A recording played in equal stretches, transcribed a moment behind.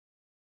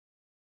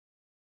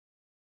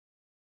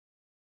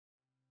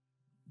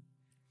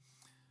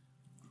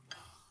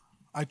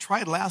I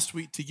tried last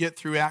week to get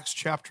through Acts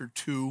chapter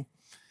 2,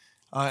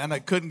 and I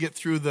couldn't get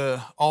through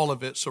all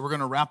of it, so we're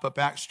going to wrap up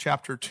Acts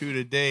chapter 2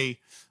 today,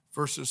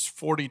 verses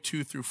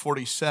 42 through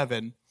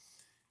 47.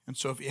 And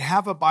so if you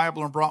have a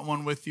Bible and brought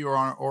one with you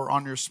or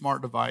on your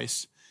smart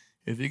device,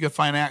 if you could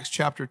find Acts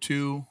chapter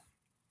 2,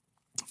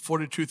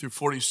 42 through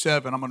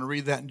 47, I'm going to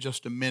read that in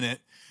just a minute.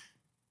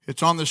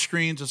 It's on the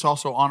screens. It's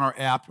also on our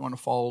app. You want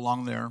to follow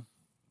along there.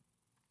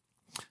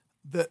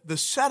 The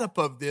setup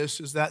of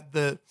this is that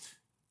the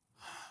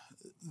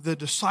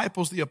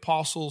disciples, the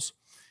apostles,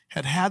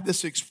 had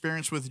this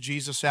experience with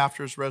Jesus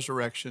after his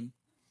resurrection.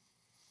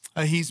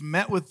 He's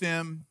met with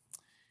them.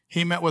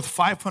 He met with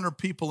 500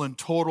 people in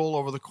total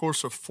over the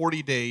course of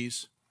 40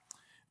 days.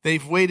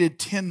 They've waited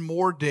 10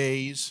 more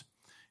days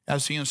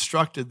as he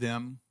instructed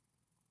them.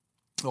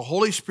 The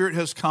Holy Spirit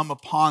has come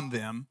upon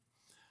them,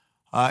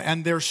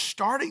 and they're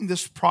starting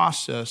this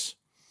process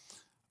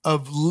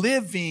of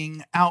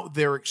living out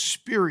their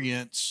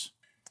experience,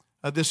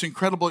 this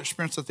incredible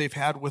experience that they've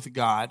had with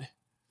God,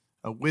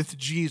 with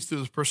Jesus,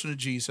 through the person of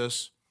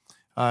Jesus,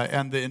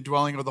 and the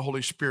indwelling of the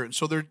Holy Spirit.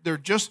 So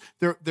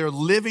they're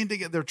living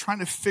together. They're trying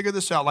to figure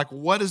this out. Like,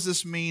 what does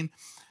this mean?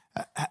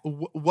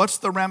 What's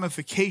the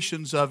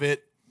ramifications of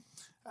it?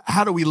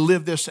 How do we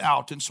live this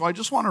out? And so I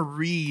just want to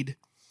read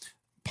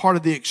part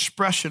of the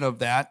expression of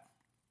that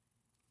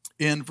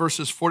in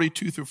verses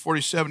 42 through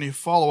 47. You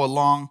follow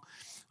along.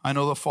 I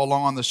know they'll follow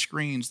along on the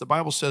screens. The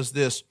Bible says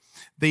this: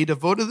 they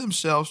devoted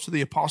themselves to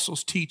the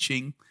apostles'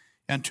 teaching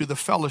and to the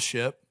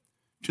fellowship,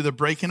 to the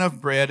breaking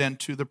of bread, and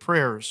to the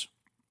prayers.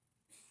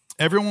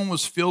 Everyone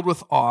was filled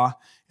with awe,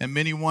 and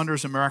many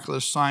wonders and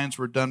miraculous signs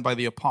were done by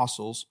the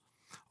apostles.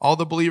 All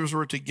the believers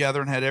were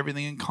together and had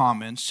everything in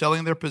common.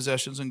 Selling their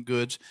possessions and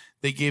goods,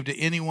 they gave to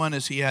anyone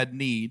as he had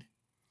need.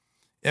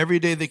 Every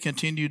day they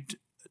continued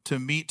to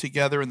meet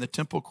together in the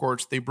temple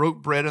courts. They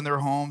broke bread in their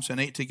homes and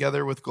ate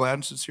together with glad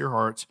and sincere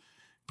hearts,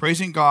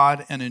 praising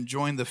God and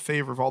enjoying the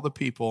favor of all the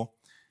people.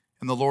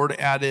 And the Lord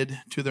added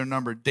to their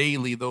number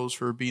daily those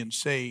who were being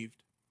saved.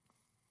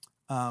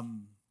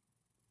 In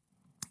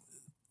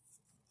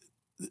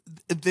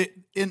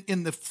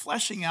the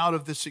fleshing out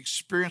of this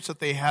experience that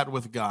they had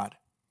with God,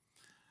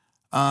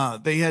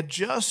 they had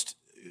just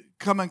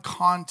come in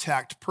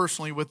contact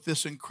personally with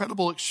this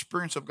incredible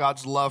experience of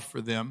God's love for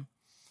them.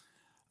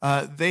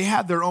 They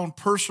had their own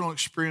personal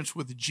experience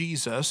with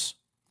Jesus,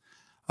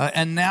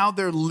 and now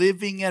they're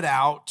living it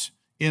out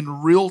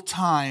in real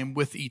time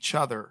with each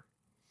other.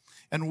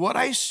 And what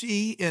I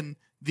see in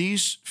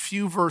these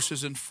few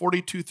verses in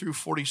 42 through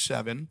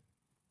 47,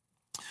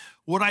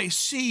 what I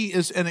see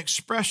is an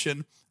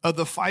expression of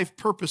the 5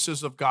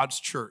 purposes of God's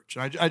church.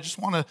 And I just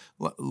want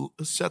to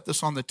set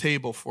this on the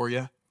table for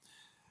you.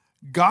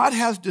 God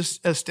has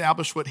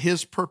established what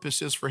his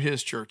purpose is for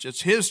his church.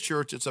 It's his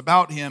church. It's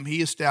about him. He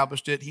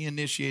established it. He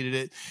initiated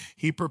it.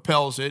 He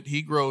propels it.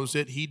 He grows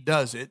it. He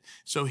does it.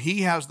 So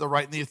he has the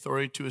right and the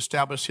authority to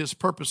establish his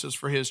purposes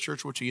for his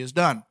church, which he has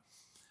done.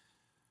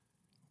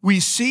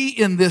 We see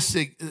in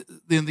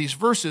these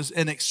verses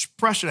an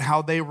expression of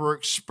how they were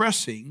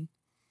expressing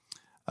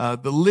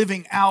the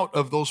living out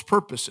of those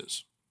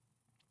purposes.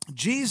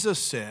 Jesus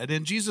said,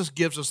 and Jesus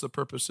gives us the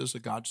purposes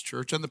of God's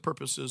church and the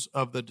purposes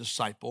of the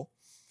disciple.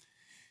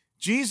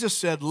 Jesus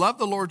said, love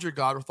the Lord your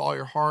God with all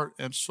your heart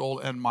and soul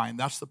and mind.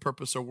 That's the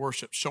purpose of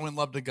worship. Showing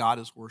love to God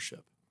is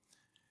worship.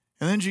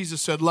 And then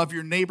Jesus said, love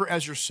your neighbor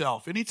as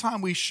yourself.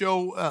 Anytime we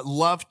show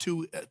love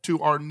to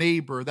our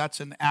neighbor, that's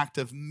an act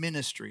of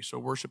ministry. So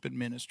worship and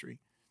ministry.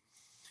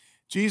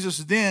 Jesus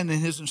then, in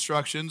his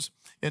instructions,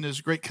 in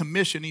his great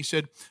commission, he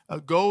said,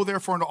 go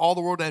therefore into all the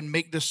world and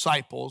make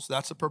disciples.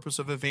 That's the purpose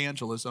of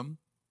evangelism.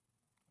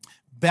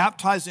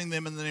 Baptizing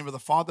them in the name of the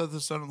Father, the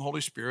Son, and the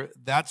Holy Spirit.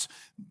 That's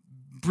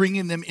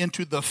bringing them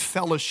into the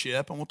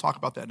fellowship, and we'll talk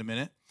about that in a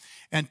minute,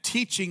 and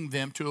teaching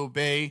them to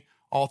obey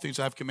all things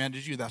I've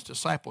commanded you. That's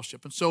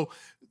discipleship. And so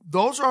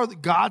those are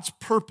God's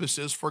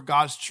purposes for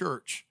God's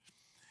church.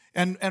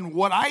 And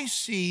what I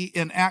see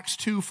in Acts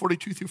 2,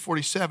 42 through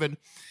 47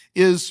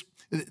 is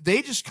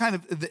they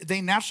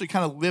naturally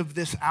kind of live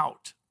this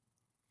out.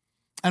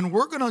 And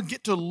we're going to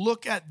get to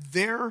look at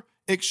their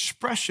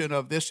expression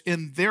of this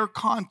in their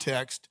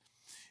context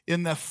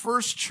in the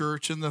first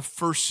church in the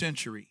first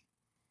century.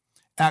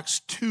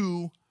 Acts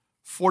 2,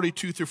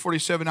 42 through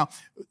 47. Now,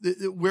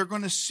 we're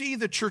going to see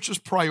the church's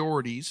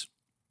priorities.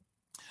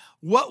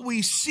 What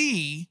we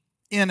see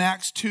in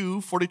Acts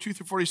 2, 42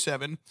 through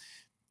 47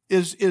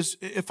 is,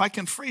 if I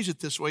can phrase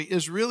it this way,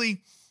 is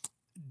really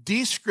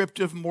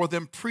descriptive more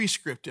than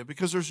prescriptive,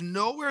 because there's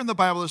nowhere in the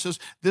Bible that says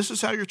this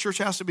is how your church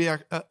has to be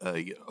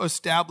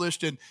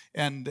established and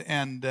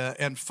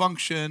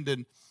functioned.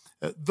 And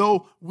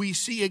though we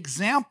see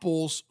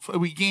examples,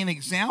 we gain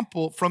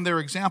example from their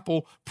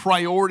example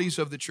priorities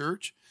of the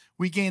church.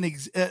 We gain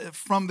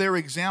from their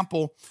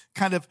example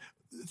kind of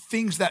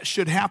things that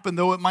should happen,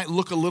 though it might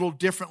look a little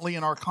differently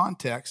in our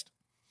context.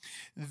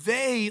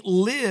 They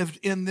lived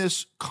in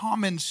this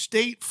common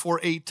state for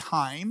a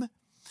time.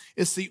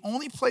 It's the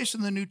only place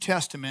in the New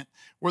Testament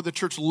where the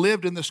church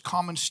lived in this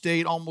common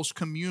state, almost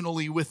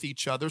communally with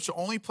each other. It's the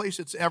only place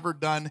it's ever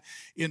done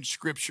in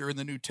Scripture in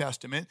the New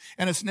Testament.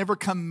 And it's never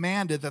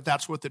commanded that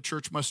that's what the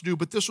church must do.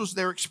 But this was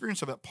their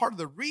experience of it. Part of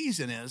the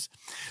reason is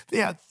they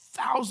had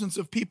thousands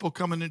of people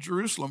coming to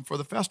Jerusalem for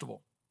the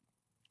festival.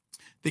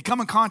 They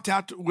come in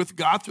contact with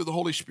God through the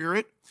Holy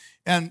Spirit,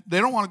 and they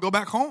don't want to go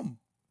back home.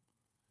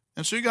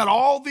 And so you got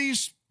all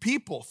these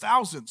people,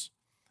 thousands,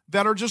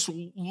 that are just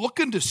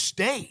looking to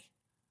stay.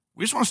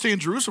 We just want to stay in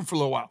Jerusalem for a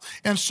little while.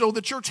 And so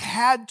the church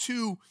had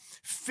to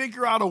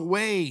figure out a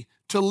way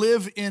to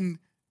live in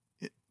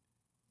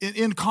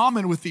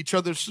common with each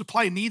other,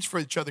 supply needs for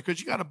each other, because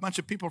you got a bunch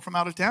of people from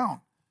out of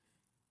town.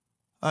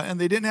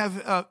 And they didn't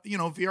have,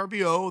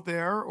 VRBO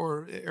there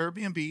or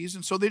Airbnbs.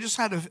 And so they just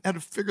had to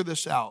figure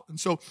this out. And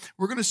so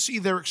we're going to see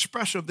their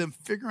expression of them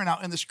figuring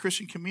out in this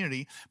Christian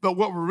community. But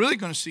what we're really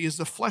going to see is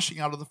the fleshing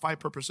out of the 5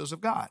 purposes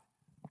of God.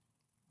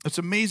 It's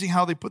amazing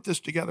how they put this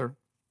together.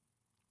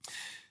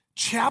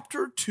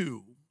 Chapter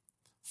 2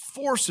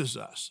 forces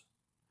us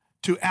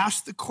to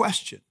ask the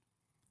question,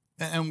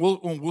 and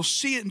we'll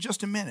see it in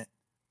just a minute.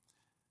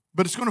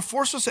 But it's going to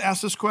force us to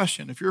ask this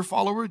question. If you're a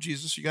follower of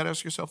Jesus, you got to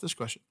ask yourself this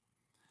question.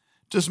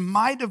 Does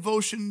my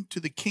devotion to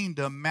the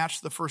kingdom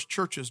match the first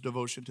church's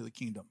devotion to the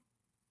kingdom?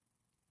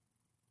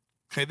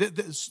 Okay,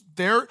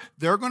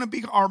 they're going to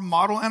be our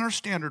model and our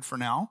standard for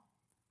now.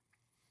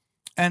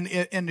 And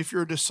if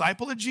you're a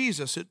disciple of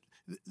Jesus,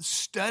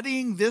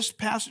 studying this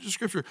passage of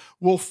Scripture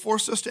will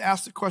force us to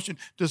ask the question,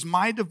 does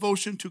my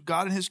devotion to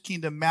God and His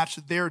kingdom match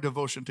their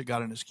devotion to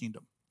God and His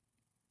kingdom?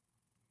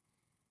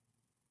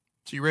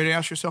 So you ready to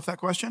ask yourself that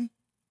question?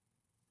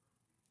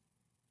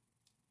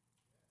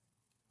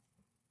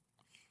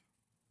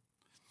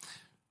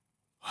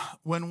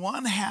 When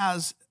one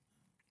has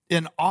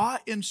an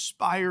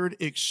awe-inspired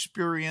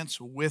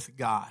experience with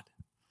God,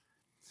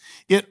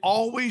 it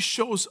always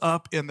shows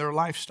up in their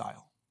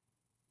lifestyle.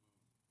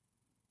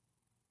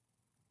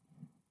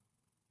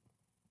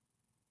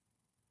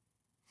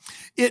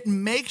 It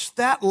makes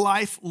that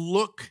life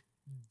look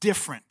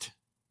different.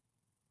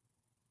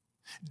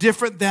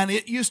 Different than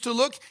it used to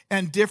look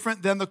and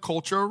different than the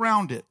culture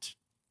around it.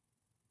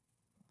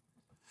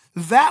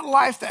 That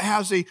life that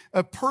has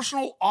a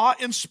personal,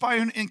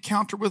 awe-inspiring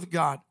encounter with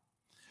God.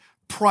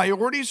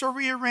 Priorities are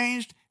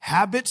rearranged,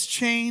 habits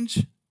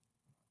change.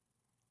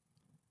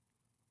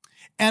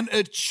 And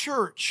a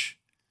church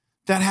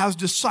that has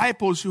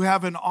disciples who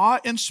have an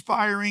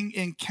awe-inspiring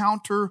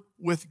encounter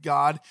with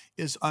God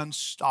is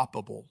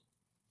unstoppable.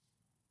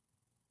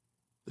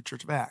 The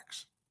Church of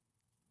Acts.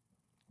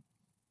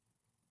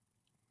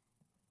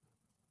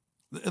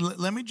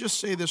 Let me just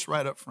say this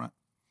right up front.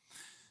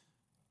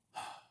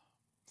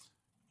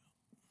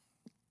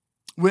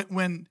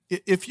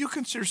 If you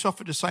consider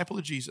yourself a disciple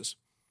of Jesus,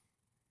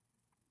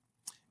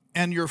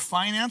 and your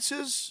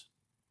finances,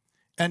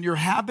 and your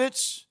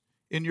habits,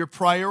 and your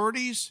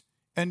priorities,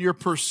 and your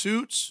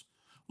pursuits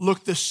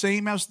look the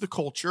same as the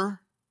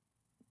culture,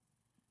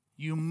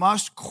 you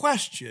must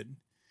question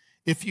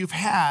if you've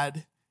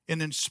had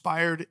an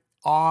inspired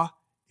awe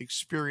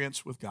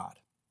experience with God.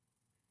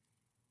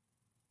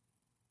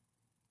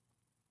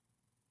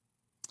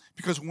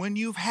 Because when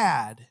you've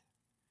had,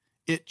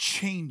 it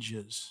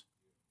changes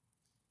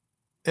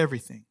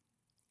everything.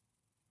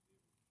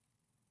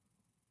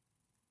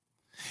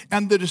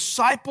 And the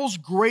disciples'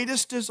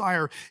 greatest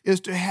desire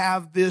is to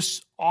have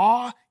this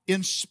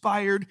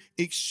awe-inspired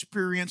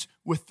experience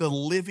with the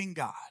living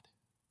God.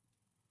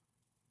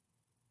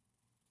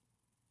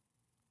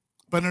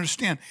 But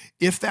understand,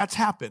 if that's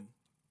happened,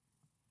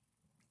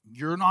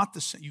 you're not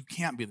the same. You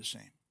can't be the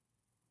same.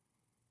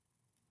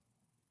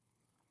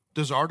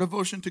 Does our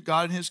devotion to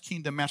God and His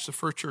kingdom match the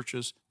first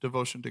church's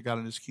devotion to God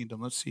and His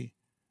kingdom? Let's see.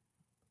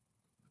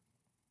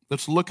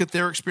 Let's look at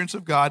their experience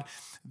of God,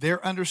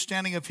 their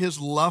understanding of His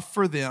love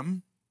for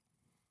them,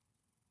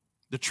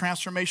 the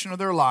transformation of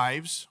their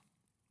lives.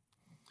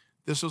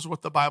 This is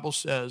what the Bible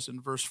says in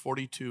verse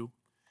 42.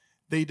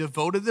 They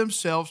devoted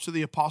themselves to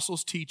the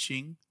apostles'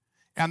 teaching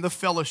and the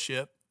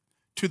fellowship,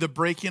 to the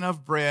breaking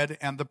of bread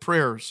and the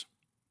prayers.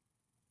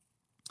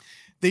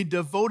 They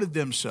devoted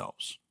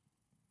themselves.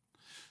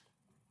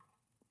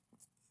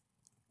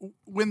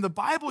 When the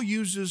Bible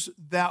uses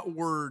that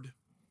word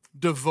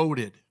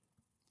devoted,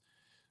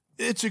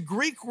 it's a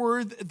Greek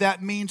word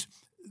that means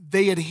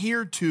they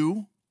adhered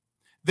to,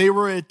 they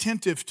were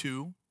attentive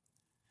to,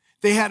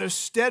 they had a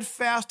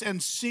steadfast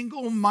and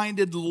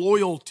single-minded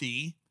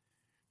loyalty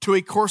to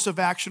a course of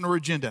action or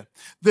agenda.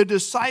 The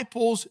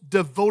disciples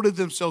devoted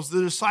themselves.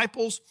 The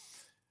disciples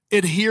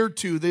adhered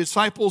to. The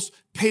disciples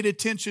paid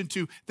attention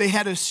to. They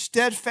had a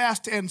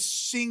steadfast and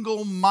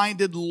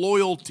single-minded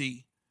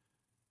loyalty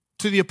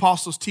to the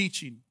apostles'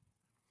 teaching.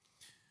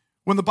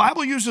 When the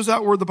Bible uses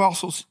that word, the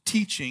apostles'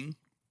 teaching,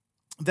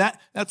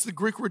 that's the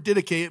Greek word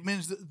didache. It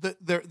means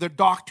their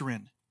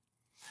doctrine.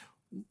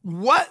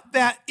 What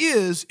that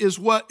is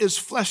what is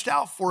fleshed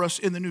out for us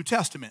in the New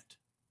Testament.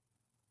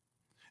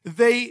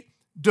 They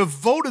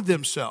devoted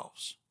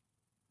themselves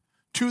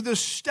to the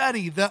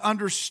study, the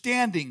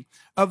understanding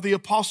of the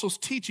apostles'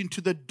 teaching,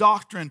 to the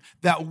doctrine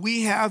that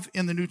we have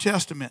in the New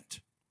Testament.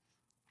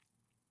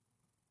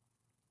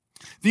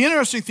 The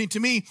interesting thing to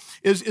me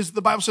is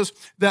the Bible says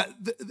that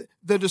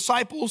the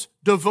disciples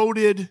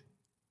devoted,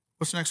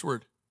 what's the next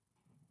word?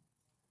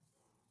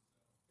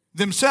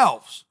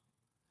 Themselves.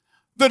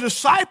 The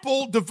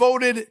disciple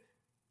devoted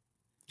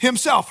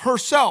himself,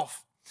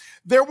 herself.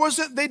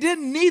 They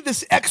didn't need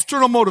this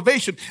external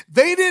motivation.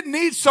 They didn't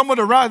need someone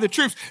to rally the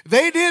troops.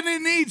 They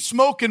didn't need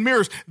smoke and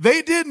mirrors.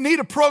 They didn't need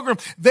a program.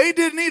 They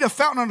didn't need a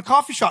fountain in a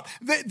coffee shop.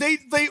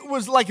 They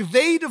was like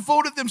they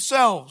devoted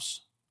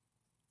themselves.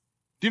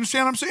 Do you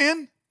understand what I'm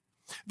saying?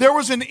 There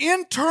was an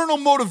internal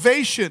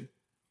motivation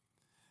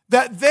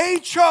that they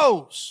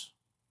chose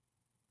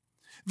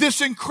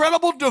this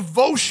incredible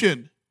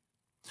devotion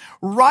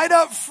right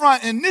up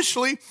front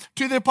initially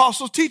to the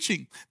apostles'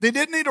 teaching. They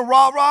didn't need a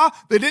rah-rah.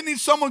 They didn't need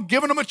someone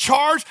giving them a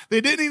charge.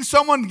 They didn't need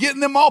someone getting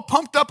them all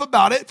pumped up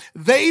about it.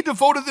 They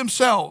devoted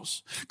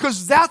themselves,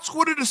 because that's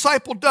what a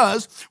disciple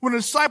does when a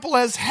disciple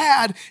has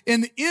had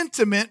an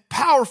intimate,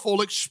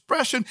 powerful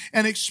expression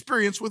and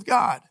experience with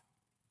God.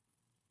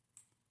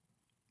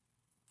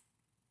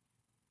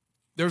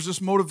 There's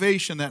this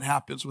motivation that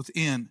happens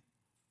within.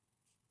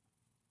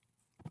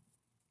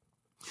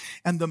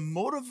 And the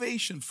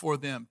motivation for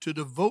them to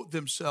devote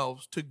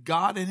themselves to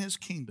God and His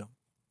kingdom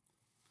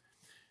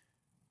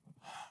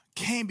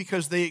came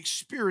because they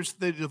experienced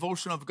the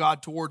devotion of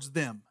God towards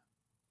them.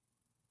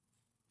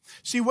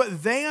 See,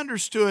 what they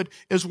understood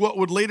is what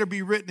would later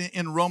be written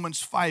in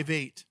Romans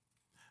 5:8.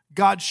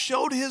 God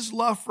showed His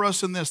love for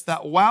us in this,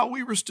 that while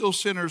we were still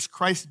sinners,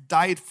 Christ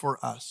died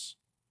for us.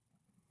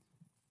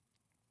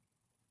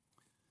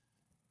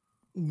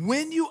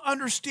 When you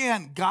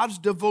understand God's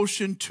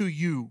devotion to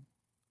you,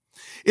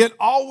 it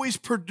always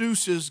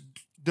produces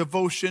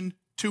devotion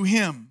to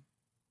Him.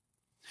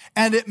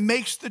 And it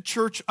makes the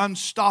church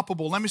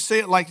unstoppable. Let me say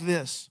it like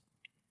this.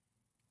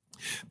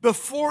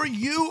 Before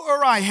you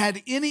or I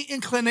had any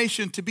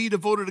inclination to be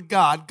devoted to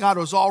God, God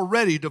was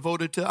already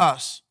devoted to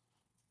us.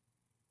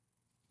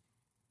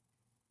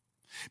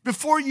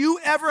 Before you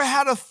ever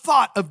had a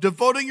thought of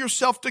devoting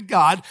yourself to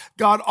God,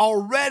 God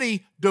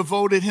already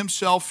devoted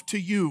Himself to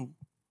you.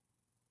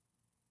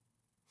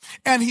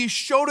 And He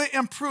showed it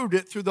and proved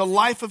it through the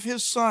life of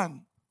His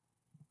Son.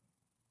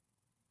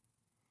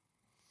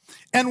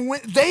 And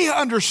when they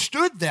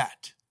understood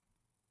that,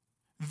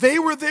 they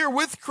were there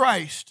with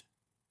Christ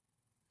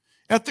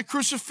at the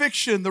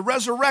crucifixion, the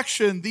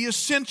resurrection, the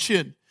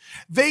ascension.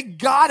 They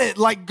got it,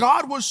 like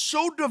God was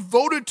so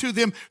devoted to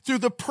them through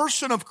the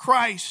person of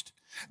Christ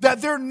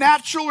that their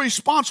natural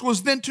response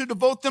was then to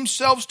devote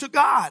themselves to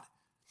God.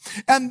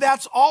 And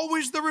that's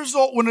always the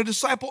result when a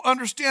disciple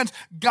understands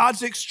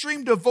God's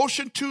extreme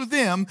devotion to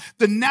them.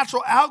 The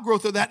natural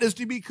outgrowth of that is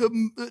to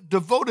become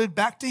devoted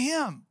back to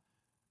Him.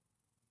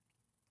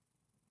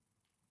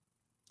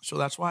 So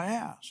that's why I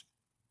ask.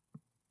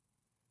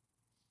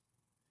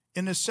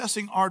 In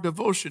assessing our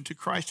devotion to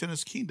Christ and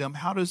His kingdom,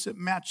 how does it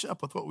match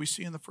up with what we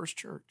see in the first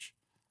church?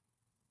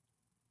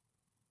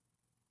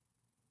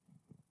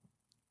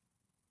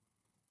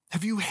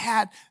 Have you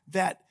had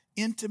that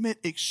intimate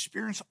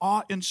experience,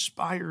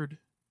 awe-inspired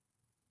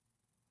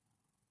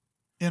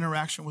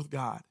interaction with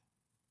God?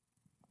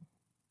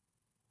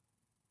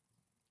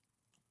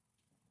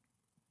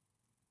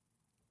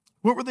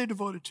 What were they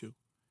devoted to? Do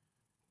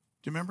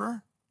you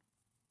remember?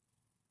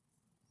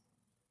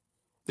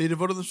 They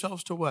devoted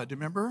themselves to what? Do you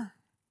remember?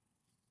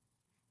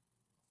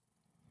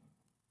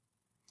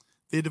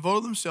 They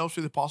devoted themselves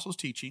to the apostles'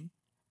 teaching.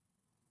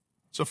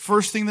 It's the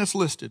first thing that's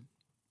listed.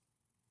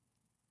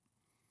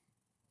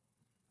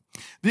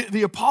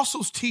 The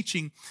apostles'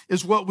 teaching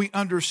is what we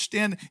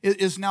understand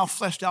is now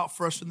fleshed out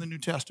for us in the New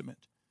Testament.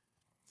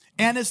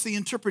 And it's the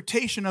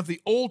interpretation of the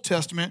Old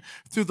Testament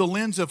through the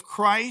lens of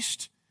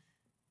Christ,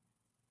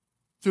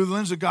 through the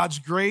lens of God's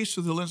grace,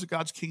 through the lens of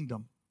God's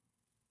kingdom.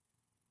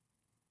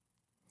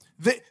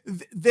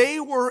 They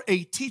were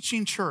a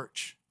teaching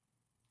church,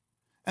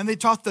 and they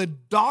taught the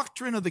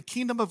doctrine of the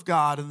kingdom of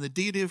God and the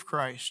deity of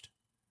Christ.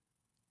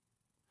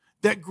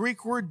 That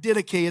Greek word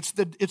didache, it's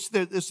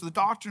the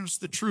doctrine, it's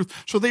the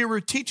truth. So they were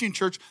a teaching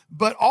church,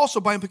 but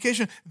also by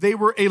implication, they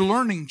were a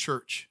learning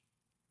church.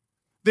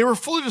 They were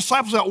full of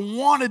disciples that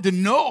wanted to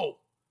know.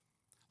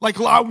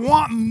 Like, I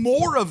want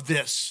more of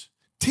this.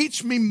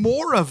 Teach me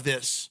more of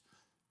this.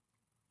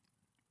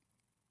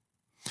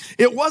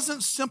 It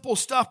wasn't simple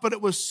stuff, but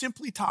it was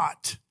simply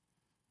taught.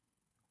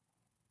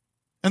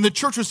 And the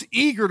church was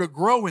eager to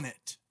grow in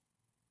it.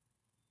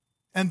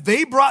 And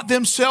they brought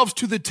themselves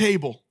to the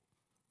table,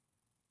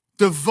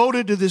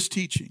 devoted to this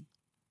teaching.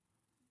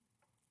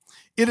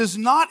 It is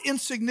not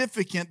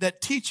insignificant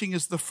that teaching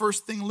is the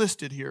first thing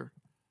listed here.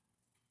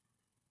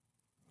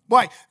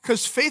 Why?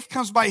 Because faith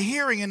comes by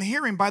hearing, and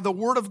hearing by the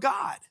word of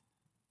God.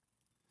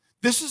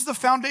 This is the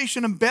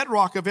foundation and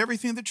bedrock of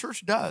everything the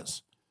church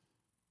does.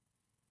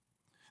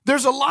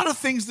 There's a lot of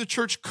things the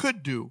church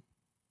could do.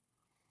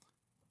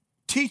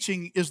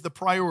 Teaching is the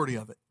priority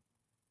of it.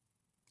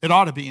 It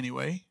ought to be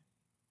anyway.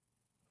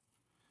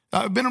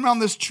 I've been around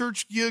this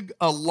church gig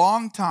a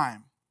long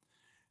time,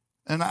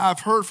 and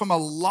I've heard from a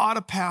lot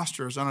of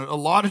pastors and a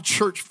lot of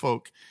church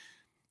folk,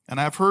 and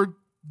I've heard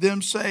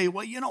them say,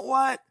 well, you know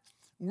what?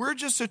 We're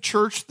just a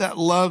church that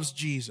loves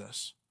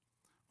Jesus.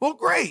 Well,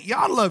 great.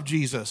 Y'all love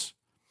Jesus.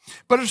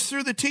 But it's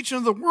through the teaching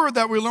of the word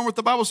that we learn what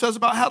the Bible says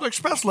about how to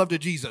express love to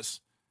Jesus.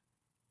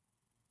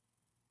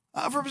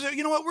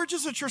 You know what? We're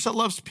just a church that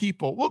loves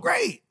people. Well,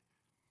 great.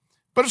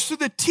 But it's through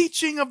the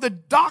teaching of the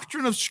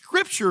doctrine of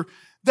Scripture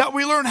that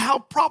we learn how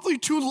properly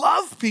to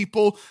love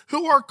people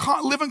who are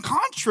living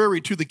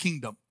contrary to the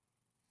kingdom.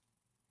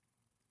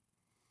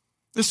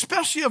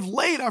 Especially of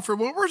late, I've heard,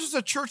 well, we're just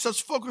a church that's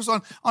focused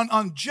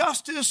on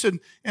justice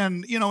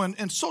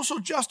and social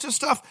justice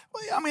stuff.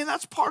 Well, I mean,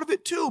 that's part of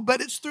it too,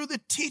 but it's through the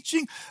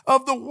teaching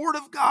of the Word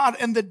of God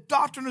and the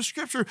doctrine of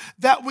Scripture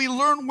that we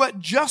learn what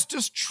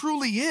justice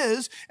truly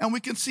is, and we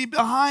can see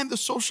behind the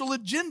social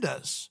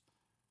agendas.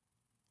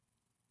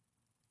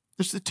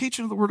 It's the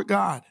teaching of the Word of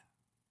God.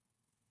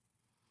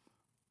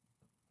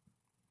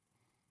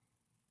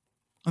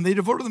 And they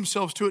devoted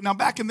themselves to it. Now,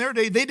 back in their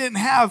day, they didn't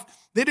have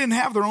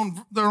their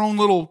own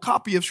little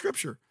copy of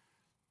Scripture.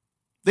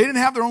 They didn't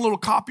have their own little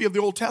copy of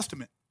the Old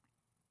Testament.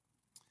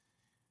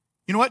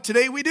 You know what?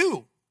 Today we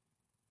do.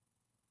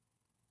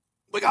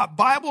 We got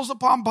Bibles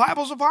upon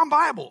Bibles upon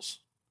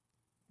Bibles.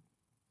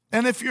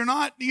 And if you're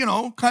not,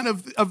 kind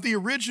of the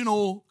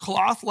original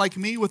cloth like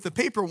me with the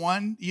paper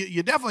one,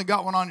 you definitely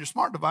got one on your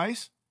smart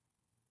device.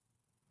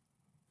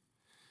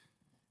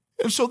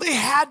 And so they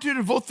had to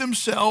devote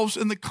themselves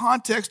in the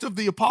context of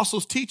the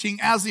apostles' teaching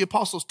as the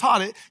apostles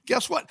taught it.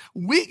 Guess what?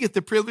 We get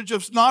the privilege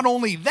of not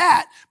only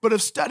that, but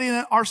of studying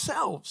it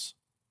ourselves.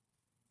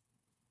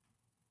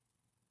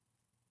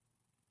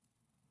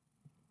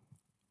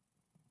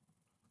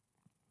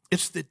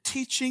 It's the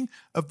teaching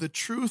of the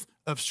truth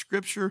of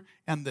Scripture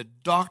and the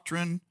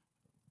doctrine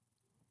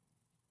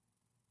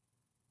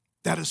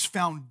that is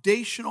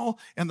foundational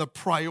and the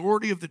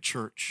priority of the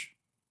church.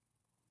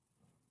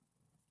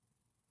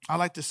 I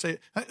like to say,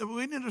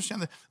 we need to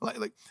understand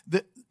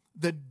that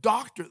the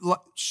doctrine,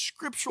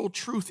 scriptural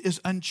truth is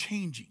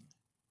unchanging.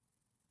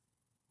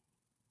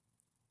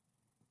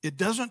 It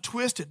doesn't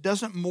twist, it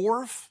doesn't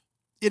morph,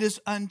 it is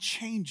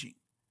unchanging.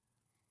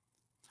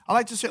 I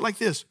like to say it like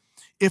this: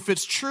 if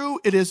it's true,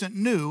 it isn't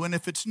new, and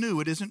if it's new,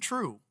 it isn't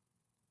true.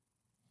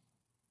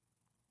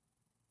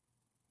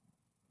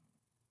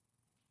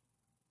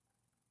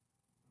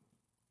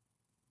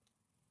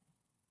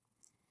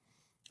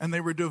 And they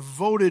were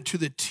devoted to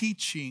the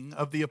teaching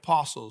of the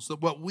apostles,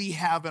 that what we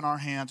have in our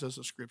hands as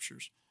the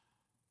Scriptures.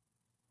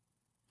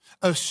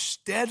 A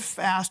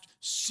steadfast,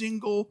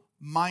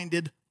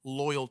 single-minded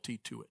loyalty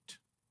to it.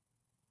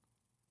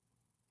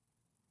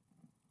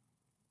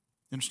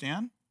 You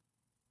understand?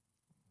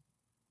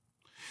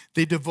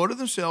 They devoted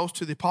themselves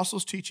to the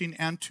apostles' teaching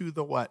and to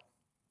the what?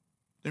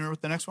 Do you remember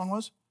what the next one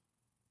was?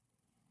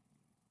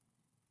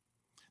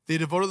 They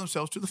devoted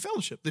themselves to the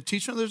fellowship, the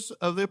teaching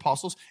of the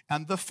apostles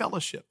and the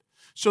fellowship.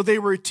 So they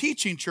were a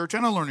teaching church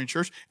and a learning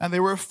church, and they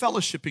were a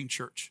fellowshipping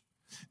church.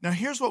 Now,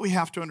 here's what we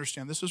have to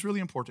understand. This is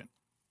really important.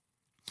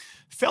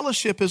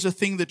 Fellowship is a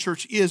thing the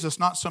church is. It's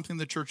not something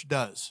the church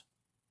does.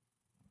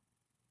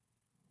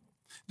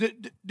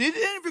 Did any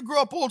of you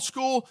grow up old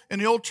school in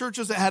the old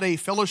churches that had a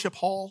fellowship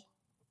hall?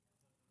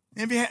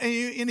 Any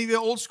of you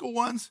old school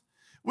ones?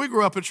 We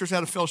grew up in a church that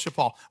had a fellowship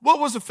hall. What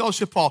was a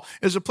fellowship hall?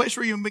 It was a place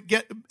where you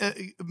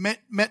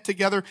met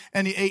together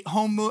and you ate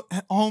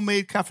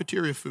homemade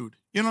cafeteria food.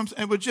 You know what I'm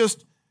saying? It was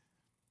just,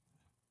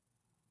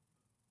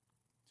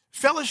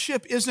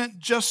 fellowship isn't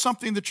just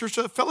something the church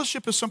does.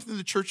 Fellowship is something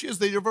the church is.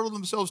 They devoted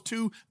themselves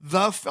to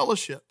the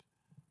fellowship.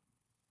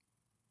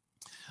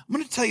 I'm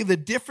going to tell you the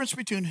difference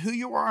between who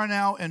you are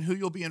now and who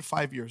you'll be in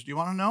 5 years. Do you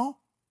want to know?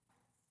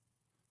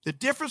 The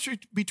difference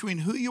between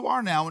who you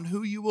are now and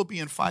who you will be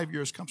in 5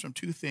 years comes from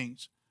two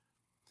things.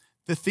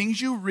 The things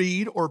you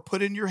read or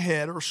put in your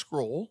head or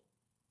scroll,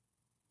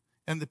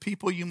 and the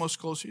people you most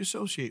closely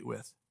associate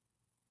with.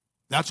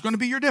 That's going to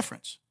be your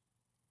difference.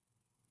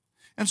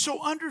 And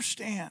so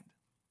understand,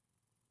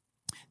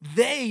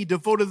 they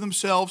devoted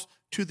themselves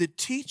to the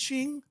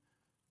teaching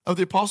of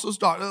the apostles'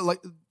 doctrine,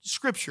 like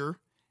Scripture,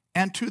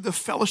 and to the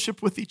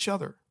fellowship with each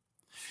other.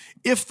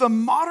 If the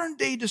modern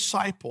day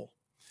disciple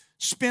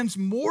spends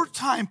more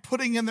time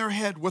putting in their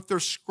head what they're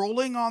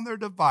scrolling on their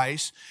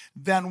device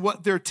than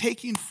what they're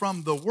taking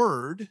from the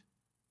Word,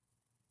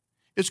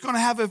 it's going to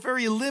have a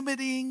very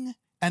limiting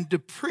and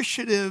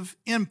depreciative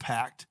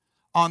impact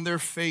on their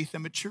faith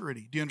and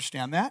maturity. Do you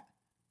understand that?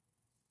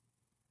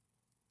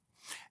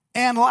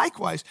 And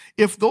likewise,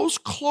 if those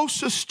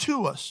closest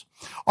to us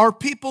are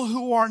people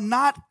who are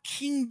not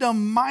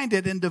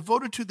kingdom-minded and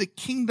devoted to the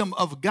kingdom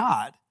of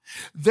God,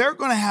 they're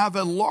going to have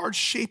a large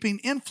shaping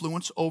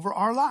influence over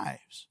our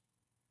lives.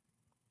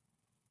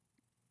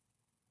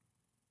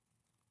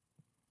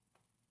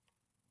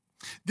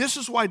 This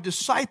is why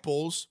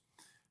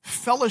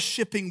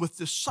fellowshipping with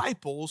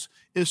disciples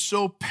is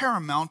so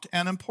paramount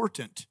and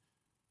important.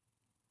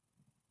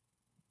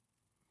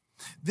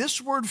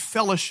 This word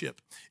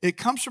fellowship, it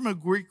comes from a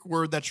Greek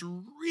word that's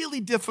really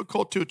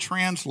difficult to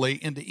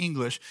translate into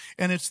English,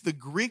 and it's the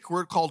Greek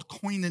word called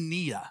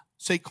koinonia.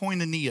 Say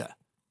koinonia.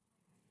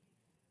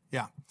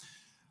 Yeah.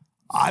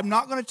 I'm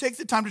not going to take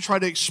the time to try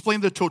to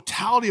explain the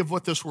totality of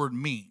what this word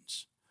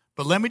means,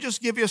 but let me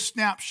just give you a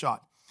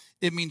snapshot.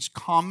 It means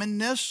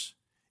commonness,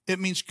 it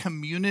means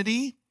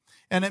community,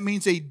 and it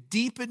means a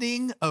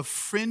deepening of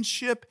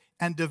friendship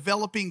and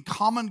developing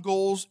common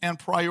goals and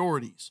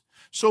priorities.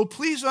 So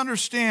please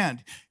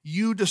understand,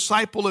 you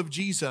disciple of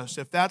Jesus,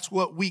 if that's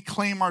what we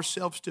claim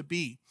ourselves to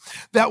be,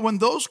 that when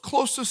those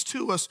closest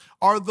to us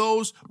are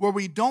those where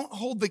we don't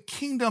hold the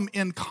kingdom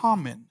in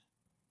common,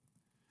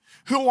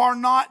 who are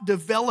not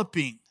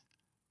developing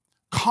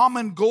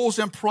common goals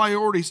and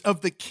priorities of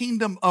the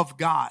kingdom of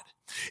God,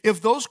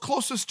 if those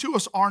closest to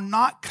us are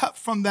not cut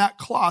from that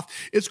cloth,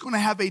 it's going to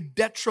have a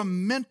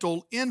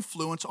detrimental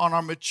influence on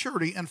our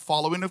maturity and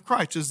following of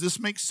Christ. Does this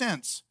make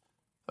sense?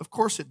 Of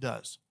course it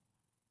does.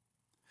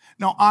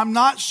 Now, I'm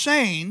not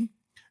saying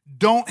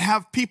don't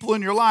have people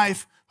in your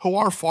life who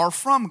are far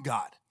from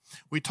God.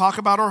 We talk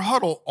about our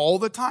huddle all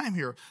the time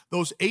here.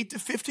 Those 8 to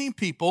 15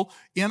 people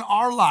in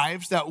our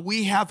lives that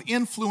we have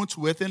influence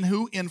with and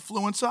who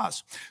influence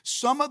us.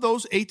 Some of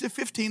those 8 to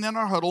 15 in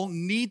our huddle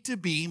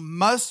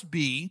must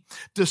be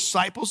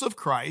disciples of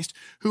Christ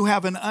who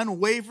have an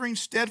unwavering,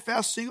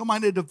 steadfast,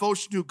 single-minded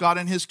devotion to God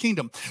and his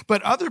kingdom.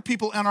 But other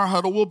people in our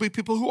huddle will be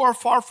people who are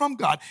far from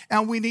God.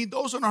 And we need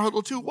those in our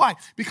huddle too. Why?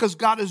 Because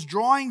God is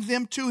drawing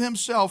them to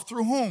himself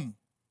through whom?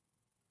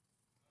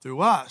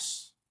 Through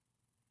us.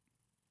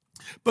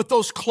 But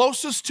those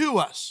closest to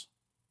us,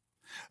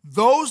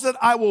 those that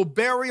I will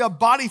bury a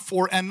body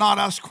for and not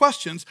ask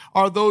questions,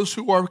 are those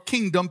who are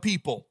kingdom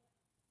people.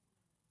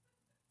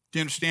 Do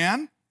you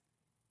understand?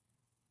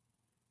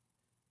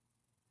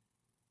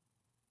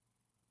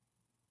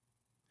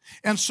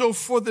 And so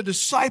for the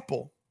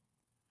disciple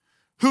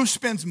who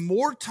spends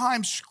more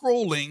time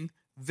scrolling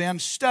than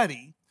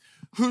study,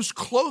 whose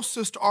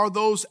closest are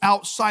those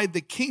outside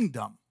the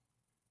kingdom,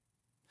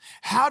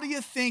 how do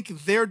you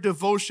think their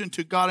devotion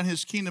to God and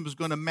his kingdom is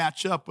going to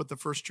match up with the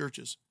first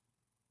churches?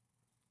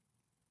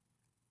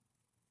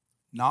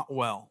 Not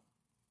well.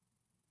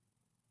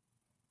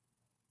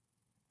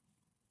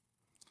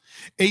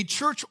 A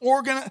church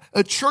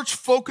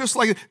focused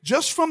like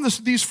just from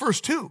these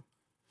first two,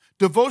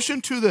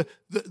 devotion to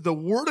the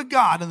Word of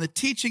God and the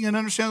teaching and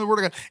understanding of the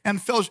Word of God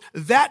and fellowship,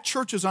 that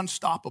church is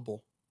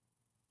unstoppable.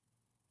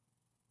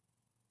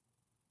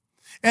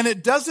 And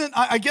it doesn't,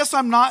 I guess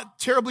I'm not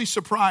terribly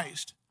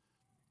surprised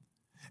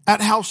at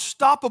how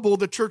stoppable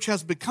the church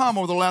has become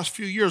over the last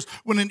few years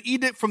when an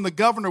edict from the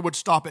governor would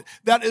stop it.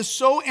 That is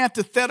so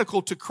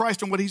antithetical to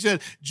Christ and what he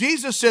said.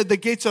 Jesus said the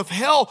gates of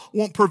hell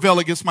won't prevail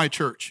against my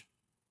church.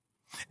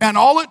 And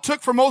all it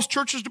took for most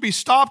churches to be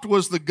stopped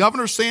was the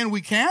governor saying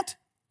we can't.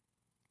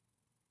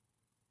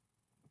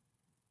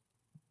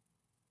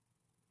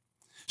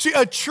 See,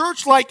 a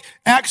church like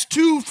Acts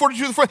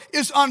 2:42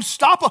 is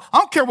unstoppable. I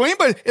don't care what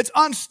anybody, it's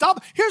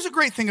unstoppable. Here's a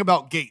great thing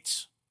about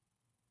gates.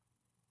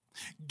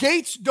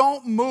 Gates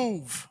don't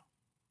move,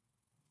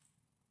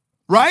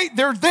 right?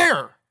 They're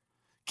there.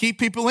 Keep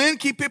people in,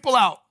 keep people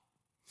out.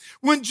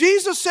 When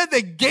Jesus said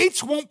that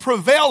gates won't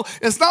prevail,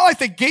 it's not like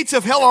the gates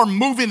of hell are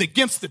moving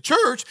against the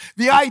church.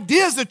 The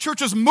idea is the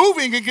church is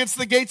moving against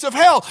the gates of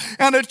hell.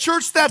 And a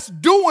church that's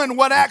doing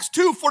what Acts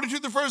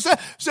 2:42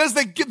 says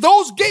that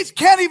those gates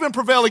can't even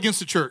prevail against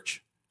the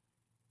church.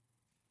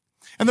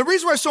 And the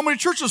reason why so many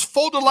churches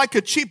folded like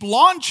a cheap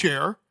lawn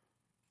chair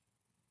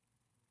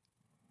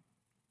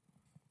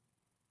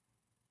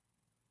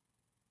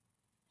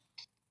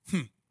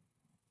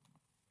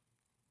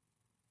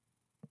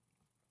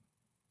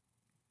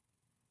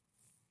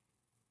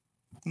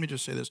Let me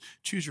just say this.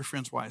 Choose your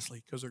friends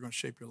wisely because they're going to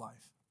shape your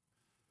life.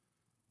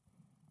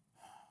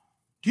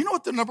 Do you know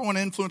what the number one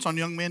influence on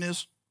young men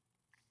is?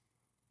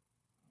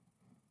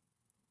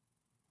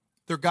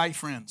 They're guy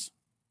friends.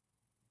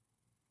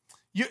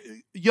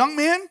 Young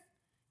men,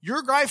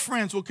 your guy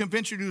friends will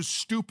convince you to do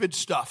stupid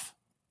stuff.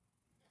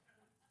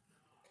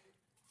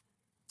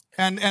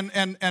 And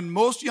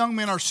most young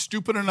men are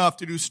stupid enough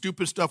to do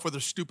stupid stuff with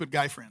their stupid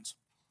guy friends.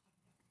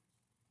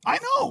 I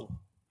know.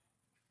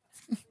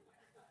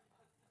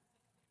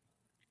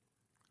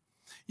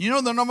 You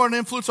know the number one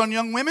influence on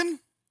young women?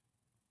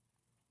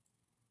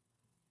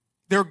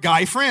 They're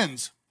guy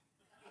friends.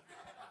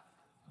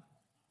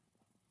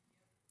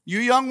 You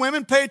young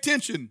women, pay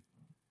attention.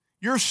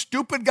 Your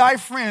stupid guy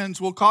friends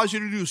will cause you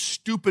to do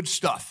stupid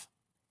stuff.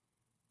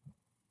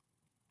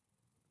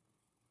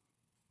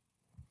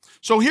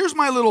 So here's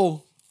my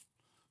little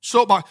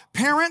soapbox.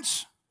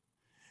 Parents,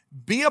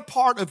 be a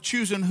part of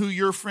choosing who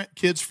your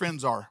kids'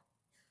 friends are.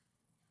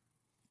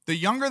 The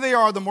younger they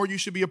are, the more you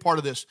should be a part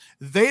of this.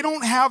 They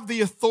don't have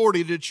the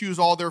authority to choose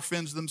all their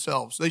friends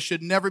themselves. They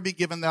should never be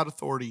given that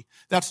authority.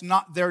 That's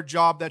not their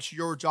job. That's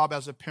your job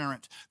as a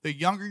parent. The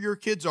younger your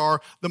kids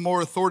are, the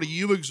more authority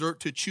you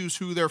exert to choose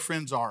who their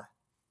friends are.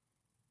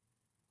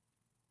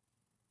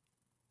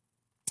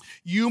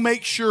 You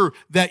make sure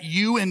that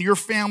you and your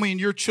family and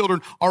your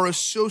children are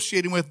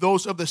associating with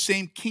those of the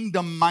same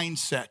kingdom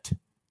mindset.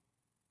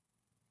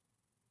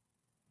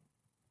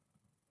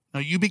 Now,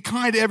 you be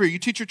kind to you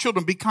teach your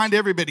children, be kind to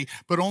everybody,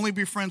 but only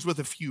be friends with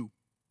a few.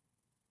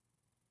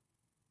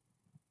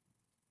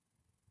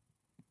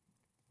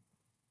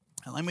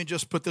 And let me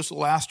just put this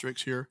little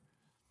asterisk here.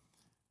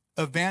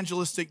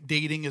 Evangelistic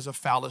dating is a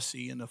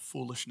fallacy and a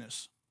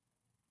foolishness.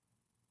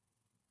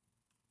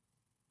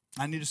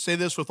 I need to say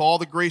this with all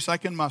the grace I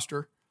can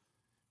muster,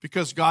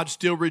 because God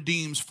still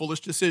redeems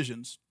foolish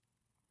decisions.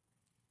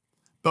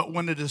 But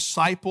when a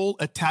disciple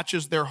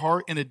attaches their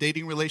heart in a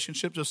dating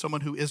relationship to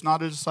someone who is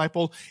not a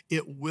disciple,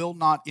 it will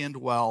not end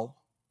well.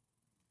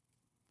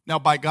 Now,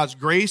 by God's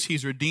grace,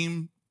 he's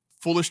redeemed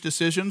foolish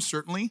decisions,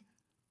 certainly.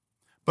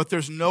 But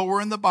there's nowhere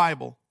in the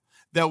Bible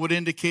that would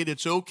indicate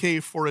it's okay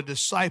for a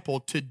disciple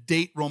to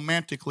date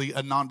romantically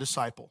a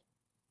non-disciple.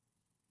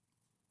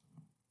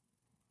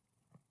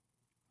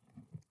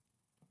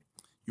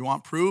 You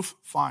want proof?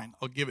 Fine,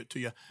 I'll give it to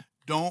you.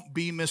 Don't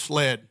be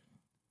misled.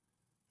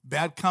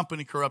 Bad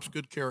company corrupts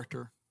good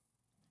character.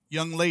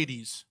 Young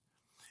ladies,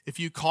 if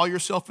you call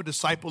yourself a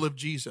disciple of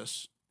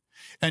Jesus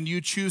and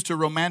you choose to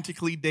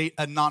romantically date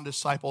a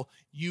non-disciple,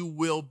 you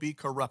will be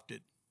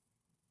corrupted.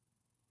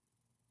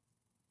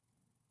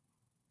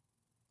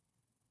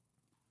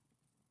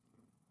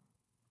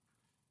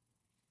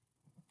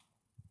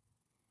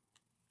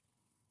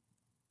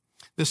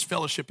 This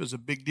fellowship is a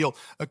big deal.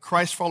 A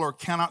Christ follower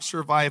cannot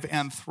survive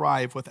and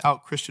thrive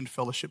without Christian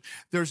fellowship.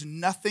 There's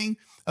nothing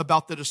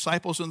about the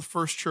disciples in the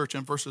first church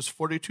in verses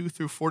 42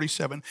 through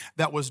 47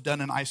 that was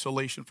done in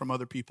isolation from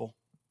other people.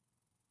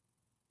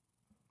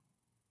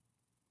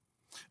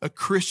 A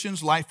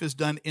Christian's life is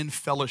done in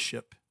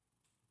fellowship.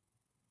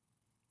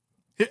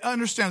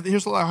 Understand,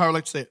 here's how I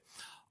like to say it.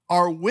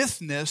 Our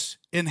witness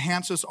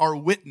enhances our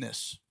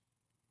witness.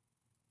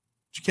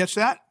 Did you catch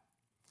that?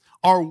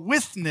 Our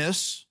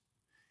witness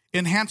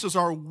enhances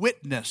our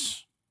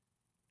witness.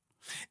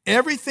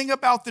 Everything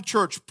about the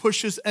church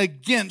pushes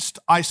against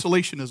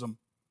isolationism.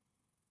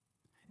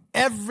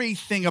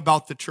 Everything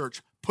about the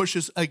church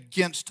pushes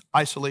against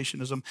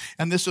isolationism.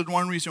 And this is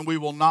one reason we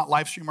will not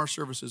live stream our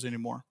services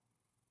anymore.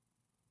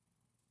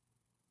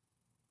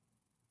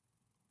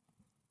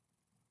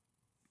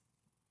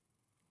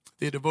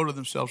 They devoted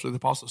themselves to the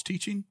apostles'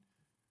 teaching,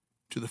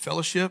 to the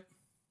fellowship,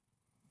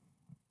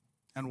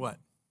 and what?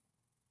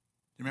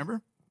 You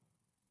remember?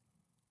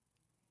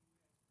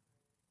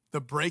 The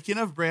breaking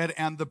of bread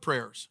and the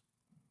prayers.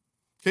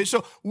 Okay,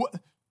 so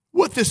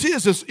what this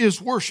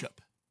is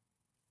worship.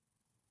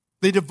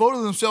 They devoted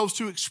themselves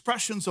to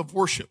expressions of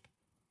worship.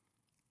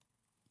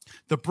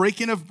 The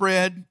breaking of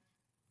bread,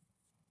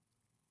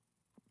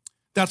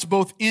 that's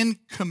both in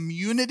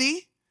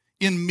community,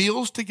 in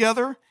meals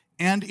together,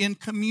 and in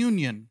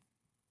communion,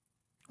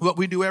 what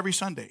we do every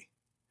Sunday.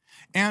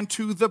 And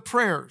to the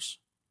prayers.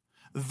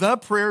 The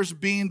prayers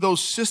being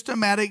those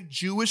systematic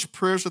Jewish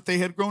prayers that they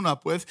had grown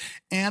up with,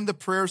 and the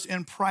prayers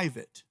in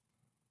private.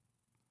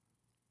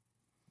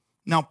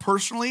 Now,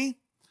 personally,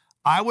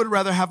 I would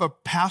rather have a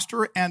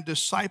pastor and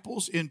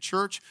disciples in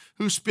church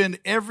who spend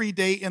every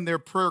day in their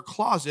prayer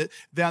closet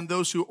than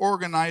those who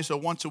organize a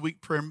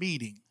once-a-week prayer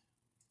meeting.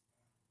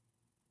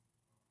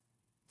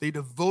 They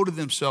devoted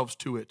themselves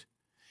to it.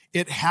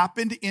 It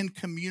happened in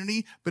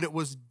community, but it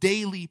was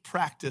daily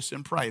practice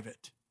in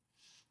private.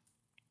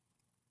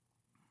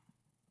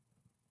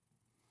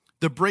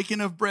 The breaking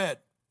of bread,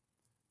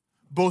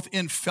 both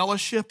in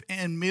fellowship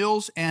and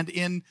meals and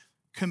in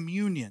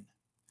communion.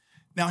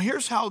 Now,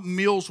 here's how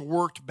meals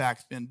worked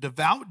back then.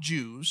 Devout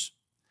Jews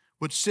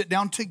would sit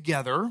down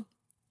together,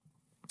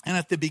 and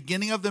at the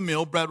beginning of the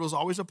meal, bread was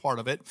always a part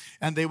of it,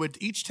 and they would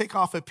each take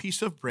off a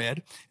piece of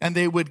bread, and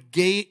they would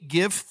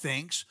give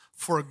thanks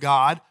for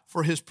God,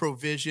 for his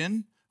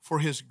provision, for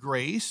his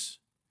grace,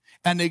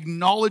 and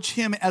acknowledge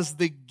him as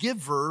the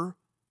giver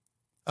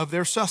of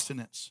their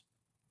sustenance.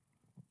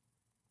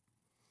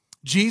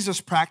 Jesus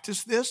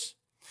practiced this,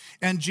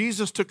 and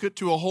Jesus took it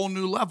to a whole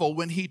new level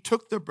when he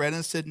took the bread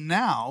and said,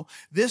 now,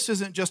 this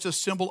isn't just a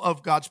symbol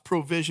of God's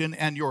provision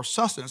and your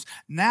sustenance.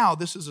 Now,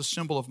 this is a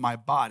symbol of my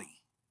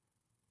body.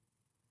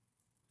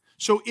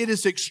 So it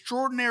is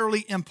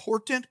extraordinarily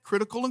important,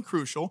 critical, and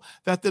crucial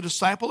that the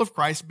disciple of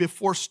Christ,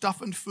 before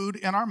stuffing food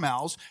in our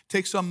mouths,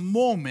 takes a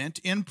moment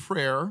in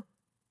prayer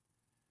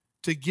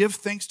to give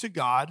thanks to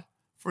God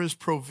for his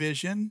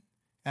provision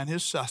and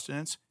his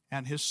sustenance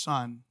and his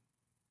Son.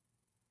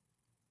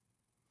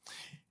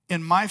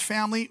 In my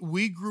family,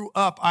 we grew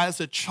up as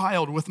a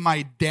child with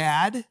my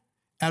dad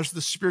as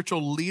the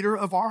spiritual leader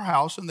of our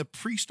house and the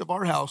priest of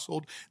our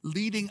household,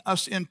 leading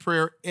us in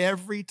prayer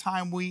every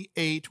time we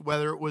ate,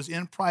 whether it was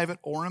in private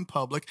or in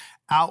public,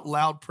 out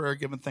loud prayer,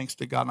 giving thanks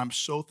to God. And I'm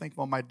so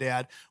thankful my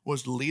dad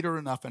was leader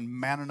enough and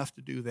man enough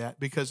to do that,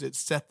 because it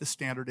set the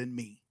standard in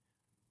me.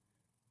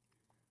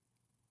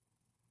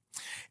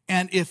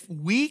 And if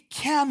we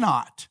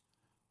cannot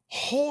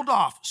hold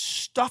off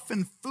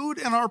stuffing food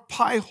in our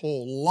pie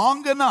hole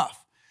long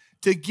enough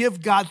to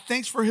give God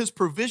thanks for his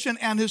provision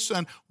and his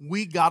Son,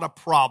 we got a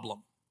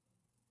problem.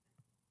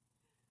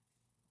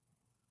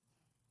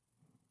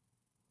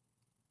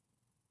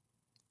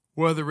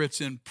 whether it's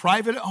in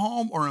private at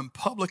home or in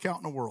public out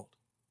in the world.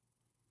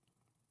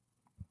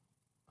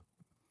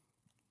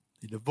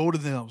 They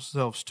devoted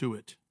themselves to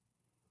it.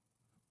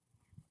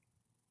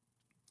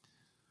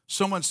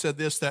 Someone said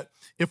this, that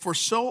if we're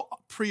so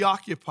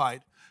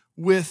preoccupied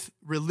with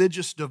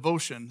religious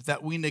devotion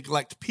that we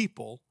neglect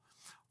people,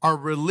 our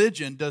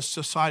religion does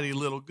society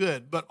little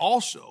good. But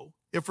also,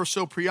 if we're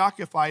so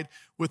preoccupied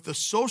with the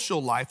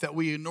social life that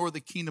we ignore the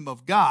kingdom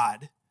of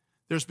God,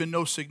 there's been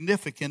no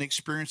significant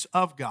experience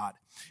of God.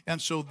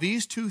 And so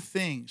these two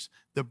things,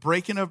 the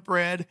breaking of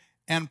bread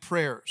and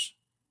prayers,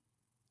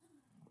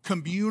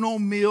 communal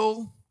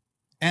meal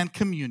and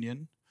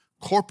communion,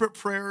 corporate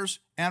prayers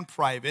and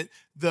private,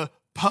 the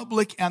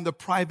public and the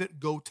private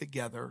go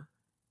together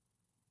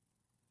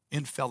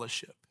in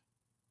fellowship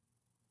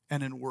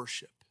and in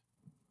worship.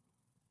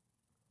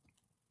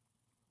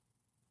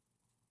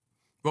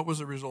 What was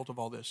the result of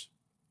all this?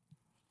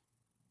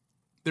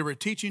 They were a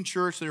teaching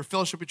church, they were a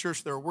fellowshiping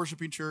church, they were a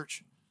worshiping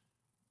church.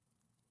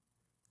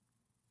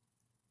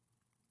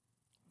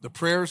 The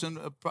prayers and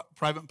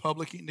private and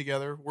public eating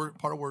together were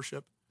part of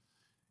worship.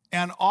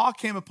 And awe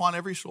came upon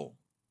every soul.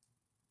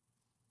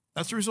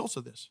 That's the results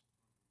of this.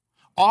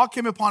 Awe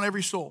came upon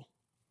every soul.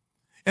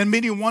 And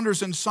many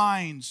wonders and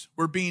signs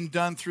were being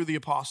done through the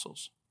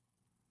apostles.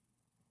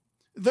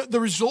 The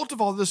result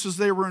of all this is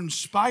they were an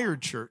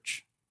inspired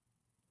church.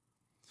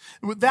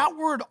 With that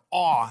word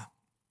awe,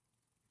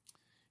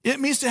 it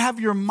means to have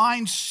your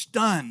mind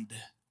stunned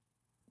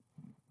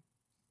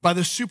by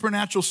the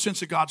supernatural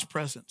sense of God's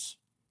presence.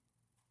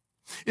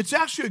 It's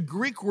actually a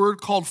Greek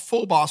word called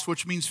phobos,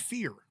 which means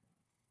fear.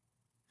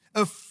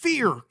 A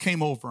fear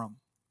came over them.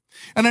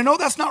 And I know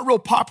that's not real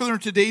popular in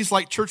today's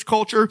like church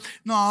culture.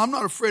 No, I'm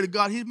not afraid of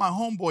God. He's my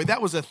homeboy.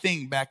 That was a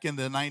thing back in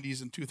the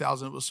 90s and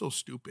 2000s. It was so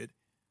stupid.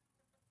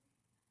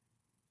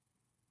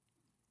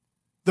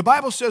 The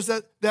Bible says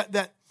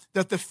that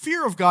the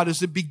fear of God is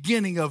the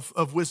beginning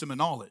of wisdom and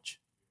knowledge.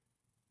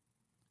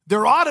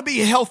 There ought to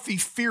be a healthy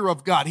fear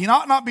of God. He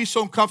ought not be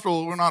so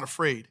uncomfortable we're not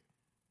afraid.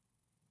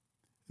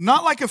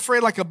 Not like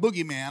afraid like a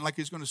boogeyman, like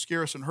he's going to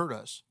scare us and hurt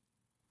us.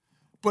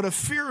 But a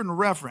fear and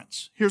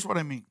reverence. Here's what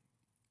I mean.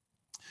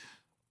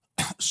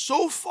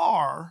 So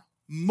far,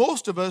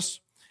 most of us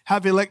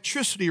have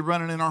electricity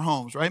running in our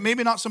homes, right?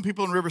 Maybe not some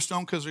people in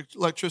Riverstone because of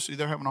electricity,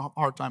 they're having a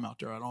hard time out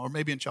there. I don't know. Or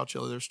maybe in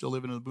Chowchilla, they're still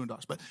living in the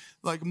boondocks. But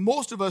like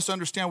most of us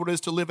understand what it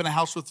is to live in a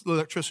house with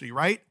electricity,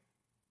 right?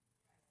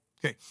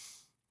 Okay.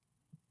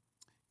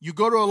 You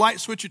go to a light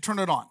switch, you turn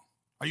it on.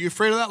 Are you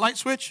afraid of that light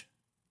switch?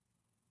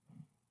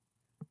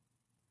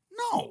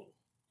 No.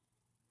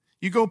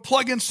 You go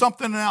plug in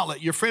something in an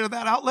outlet. You afraid of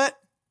that outlet?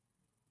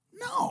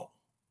 No.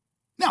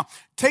 Now,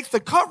 take the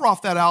cover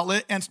off that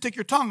outlet and stick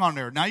your tongue on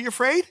there. Now you're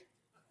afraid?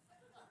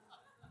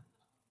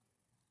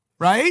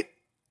 Right?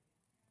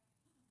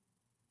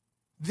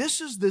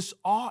 This is this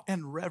awe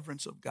and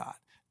reverence of God.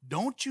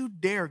 Don't you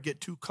dare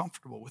get too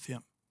comfortable with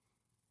him.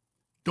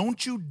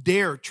 Don't you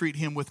dare treat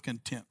him with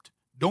contempt.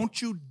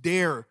 Don't you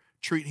dare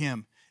treat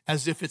him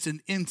as if it's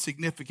an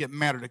insignificant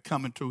matter to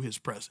come into his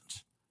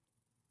presence.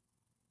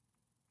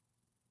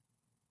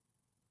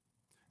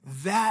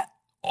 That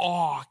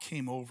awe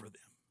came over them.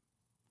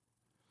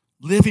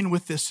 Living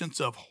with this sense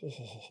of,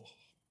 oh.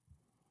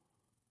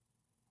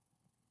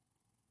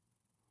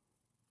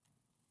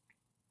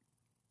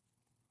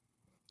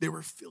 They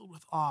were filled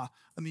with awe,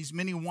 and these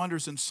many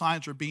wonders and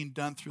signs were being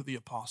done through the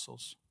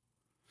apostles.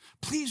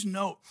 Please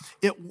note,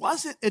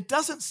 it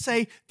doesn't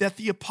say that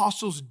the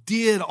apostles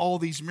did all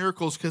these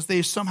miracles because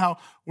they somehow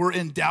were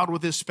endowed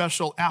with this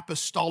special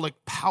apostolic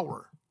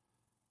power.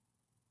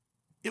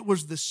 It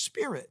was the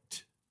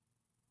Spirit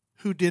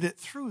who did it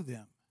through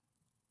them.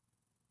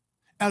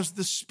 As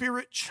the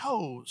Spirit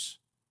chose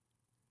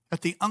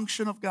at the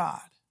unction of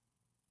God.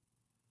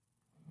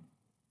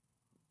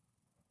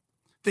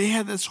 They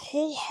had this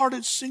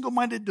wholehearted,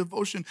 single-minded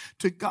devotion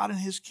to God and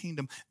his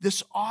kingdom.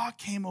 This awe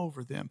came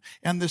over them,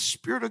 and the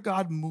Spirit of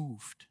God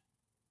moved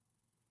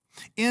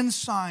in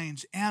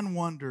signs and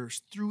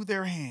wonders through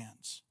their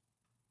hands.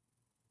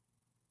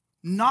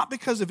 Not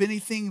because of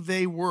anything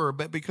they were,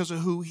 but because of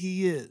who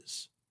he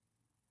is.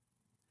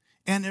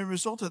 And it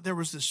resulted, there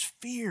was this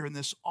fear and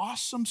this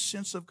awesome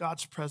sense of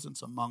God's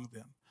presence among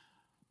them.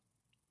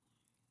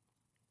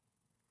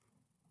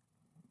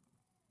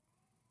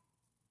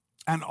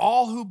 And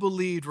all who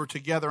believed were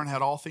together and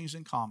had all things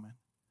in common.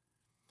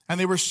 And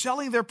they were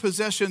selling their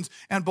possessions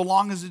and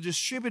belongings and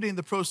distributing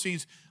the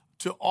proceeds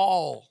to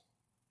all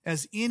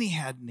as any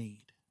had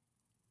need.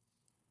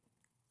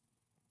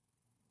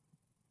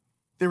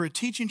 They were a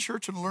teaching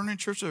church and a learning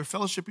church. They were a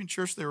fellowshipping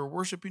church. They were a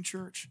worshiping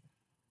church.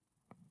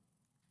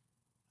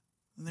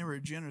 And they were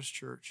a generous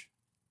church.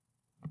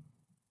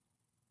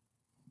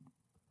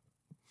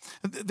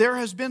 There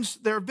have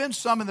been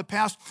some in the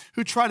past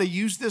who try to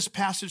use this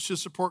passage to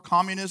support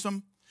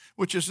communism,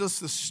 which is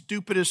just the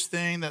stupidest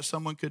thing that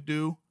someone could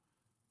do.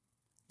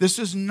 This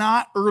is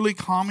not early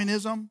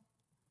communism,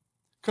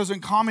 because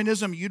in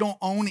communism you don't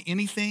own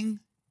anything,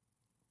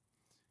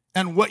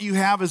 and what you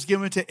have is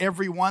given to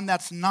everyone.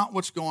 That's not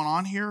what's going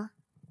on here.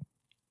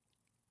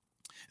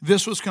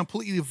 This was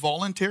completely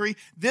voluntary.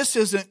 This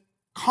isn't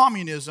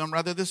communism,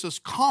 rather this is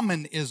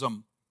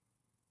commonism.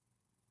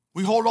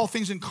 We hold all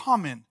things in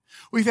common.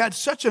 We've had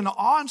such an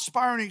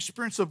awe-inspiring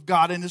experience of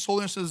God and His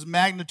holiness, His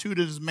magnitude,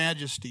 and His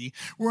majesty.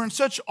 We're in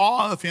such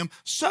awe of Him.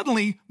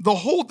 Suddenly, the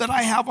hold that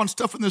I have on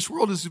stuff in this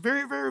world is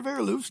very, very,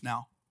 very loose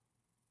now.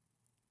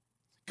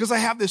 Because I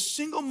have this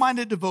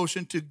single-minded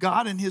devotion to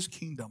God and His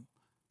kingdom,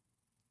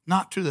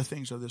 not to the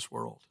things of this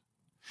world.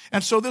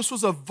 And so this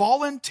was a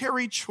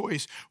voluntary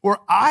choice where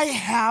I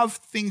have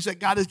things that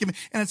God has given,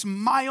 and it's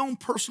my own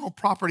personal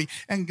property.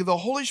 And the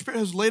Holy Spirit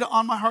has laid it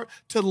on my heart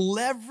to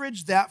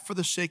leverage that for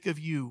the sake of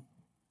you.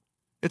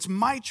 It's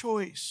my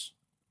choice.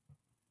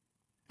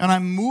 And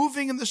I'm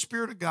moving in the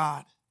Spirit of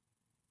God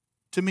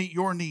to meet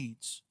your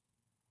needs.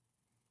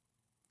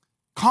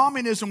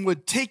 Communism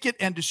would take it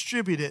and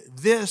distribute it.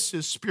 This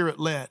is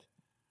Spirit-led,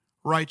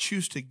 where I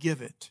choose to give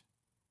it.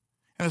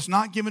 And it's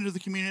not given to the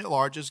community at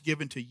large, it's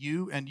given to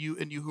you and you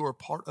who are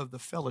part of the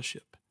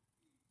fellowship.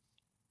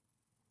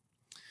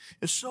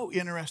 It's so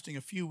interesting.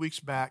 A few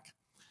weeks back,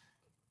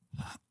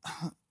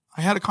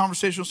 I had a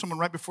conversation with someone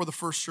right before the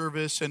first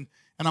service, and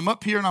I'm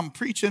up here and I'm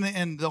preaching,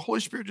 and the Holy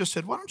Spirit just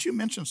said, why don't you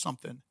mention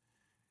something?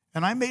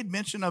 And I made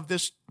mention of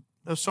this,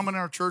 of someone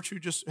in our church who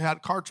just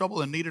had car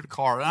trouble and needed a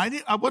car.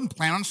 And I wasn't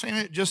planning on saying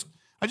it,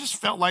 I just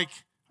felt like,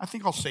 I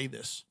think I'll say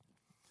this.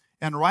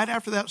 And right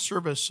after that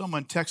service,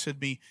 someone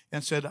texted me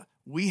and said,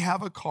 we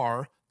have a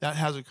car that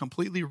has a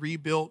completely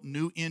rebuilt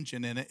new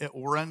engine in it. It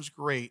runs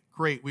great.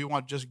 Great. We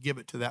want to just give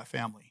it to that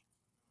family.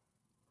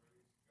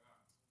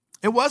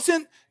 It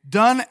wasn't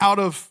done out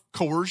of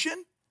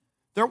coercion.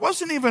 There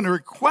wasn't even a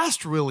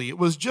request, really. It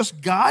was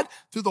just God,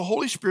 through the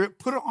Holy Spirit,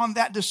 put it on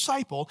that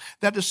disciple.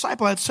 That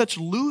disciple had such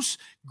loose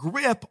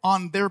grip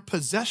on their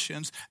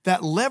possessions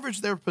that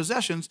leveraged their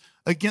possessions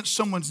against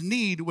someone's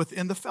need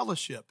within the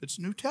fellowship. It's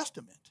New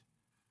Testament.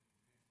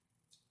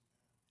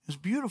 It's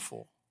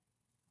beautiful.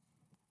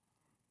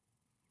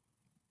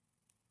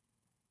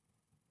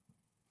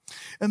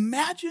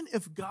 Imagine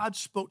if God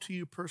spoke to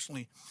you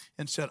personally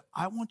and said,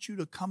 I want you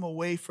to come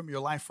away from your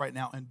life right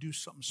now and do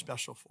something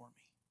special for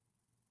me.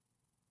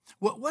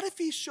 What if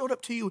He showed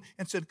up to you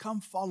and said,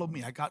 come follow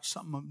me. I got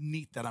something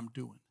neat that I'm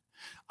doing.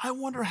 I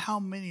wonder how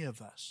many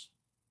of us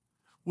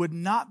would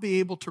not be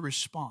able to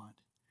respond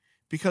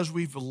because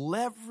we've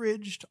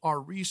leveraged our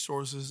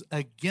resources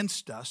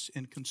against us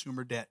in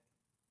consumer debt.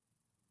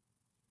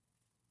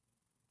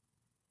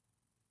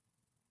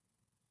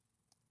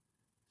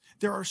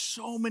 There are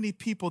so many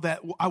people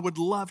that I would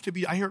love to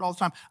be, I hear it all the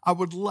time, I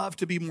would love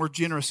to be more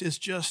generous. It's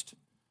just,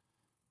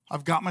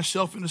 I've got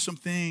myself into some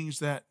things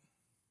that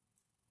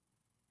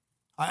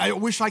I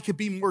wish I could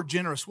be more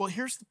generous. Well,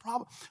 here's the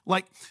problem.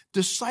 Like,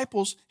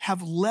 disciples have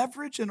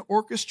leveraged and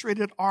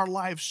orchestrated our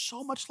lives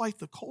so much like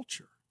the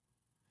culture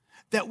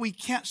that we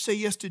can't say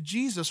yes to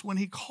Jesus when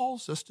He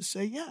calls us to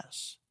say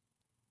yes.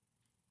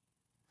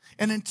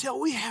 And until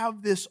we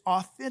have this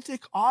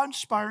authentic,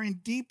 awe-inspiring,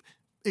 deep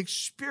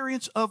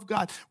experience of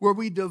God where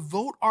we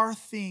devote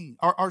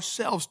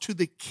ourselves to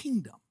the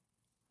kingdom,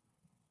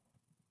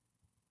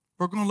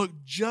 we're going to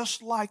look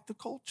just like the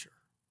culture.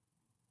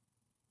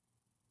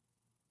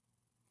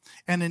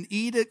 And an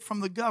edict from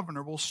the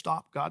governor will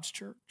stop God's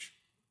church.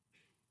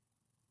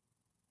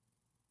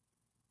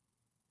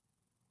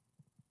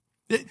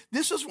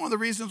 This is one of the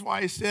reasons why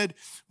I said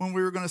when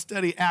we were going to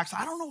study Acts,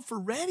 I don't know if we're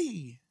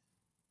ready.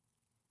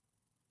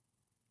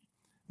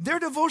 Their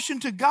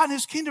devotion to God and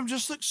His kingdom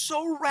just looks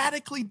so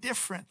radically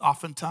different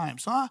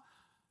oftentimes, huh?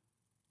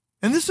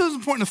 And this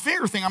isn't pointing a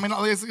finger thing. I mean,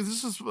 this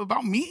is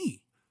about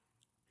me.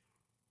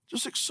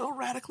 Just looks so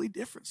radically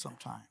different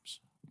sometimes.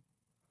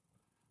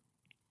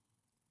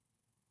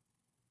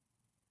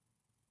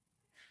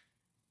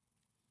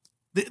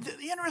 The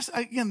interesting,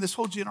 again, this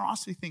whole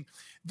generosity thing,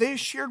 they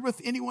shared with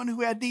anyone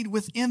who had need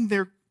within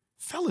their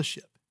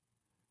fellowship.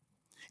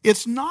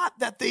 It's not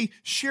that they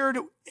shared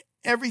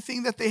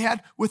everything that they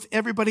had with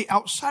everybody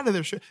outside of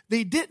their church.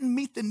 They didn't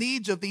meet the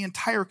needs of the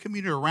entire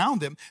community around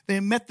them. They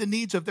met the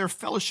needs of their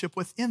fellowship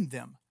within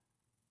them.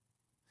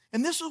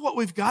 And this is what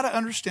we've got to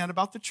understand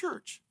about the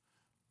church.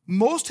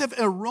 Most have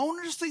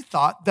erroneously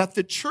thought that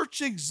the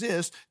church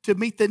exists to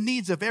meet the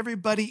needs of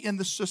everybody in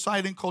the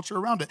society and culture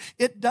around it.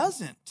 It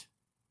doesn't.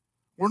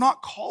 We're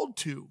not called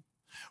to.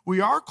 We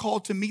are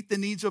called to meet the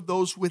needs of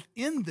those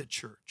within the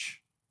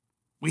church.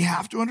 We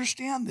have to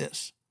understand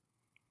this.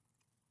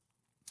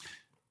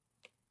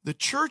 The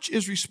church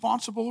is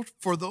responsible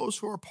for those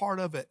who are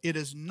part of it. It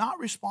is not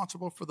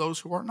responsible for those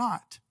who are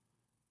not.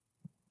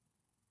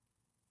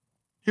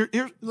 Here,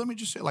 let me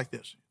just say it like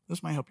this.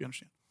 This might help you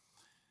understand.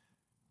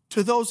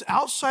 To those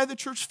outside the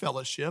church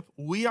fellowship,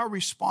 we are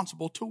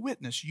responsible to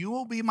witness. You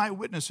will be my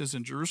witnesses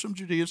in Jerusalem,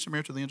 Judea, and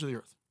Samaria, to the ends of the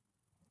earth.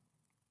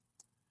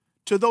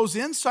 To those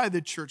inside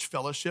the church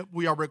fellowship,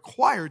 we are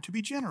required to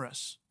be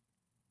generous.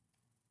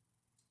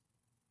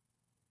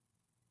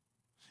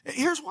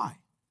 Here's why.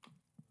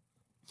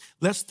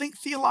 Let's think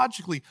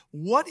theologically.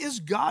 What is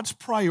God's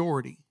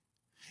priority?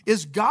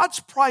 Is God's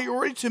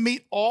priority to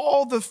meet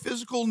all the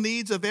physical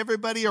needs of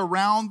everybody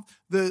around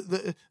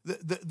the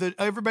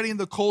everybody in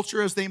the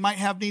culture as they might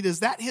have need?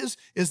 Is that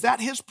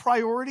his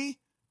priority?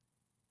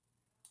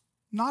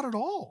 Not at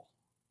all.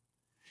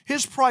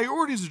 His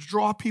priority is to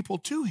draw people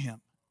to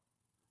him.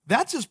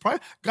 That's his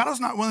priority. God is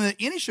not willing that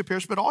any should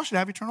perish, but all should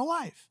have eternal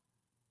life.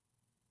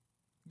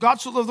 God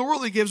so loved the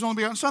world that he gave his only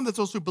begotten Son, that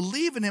those who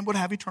believe in him would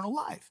have eternal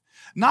life,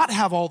 not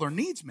have all their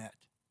needs met.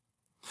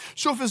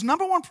 So if his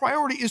number one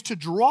priority is to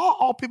draw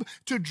all people,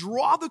 to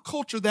draw the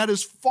culture that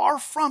is far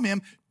from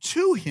him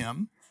to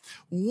him,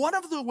 one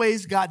of the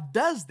ways God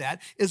does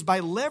that is by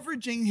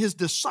leveraging his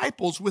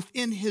disciples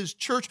within his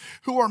church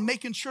who are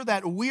making sure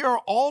that we are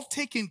all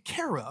taken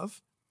care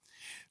of,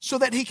 so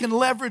that he can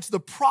leverage the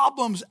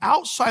problems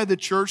outside the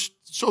church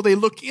so they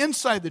look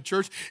inside the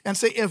church and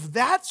say, if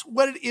that's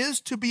what it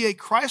is to be a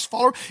Christ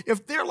follower,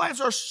 if their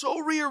lives are so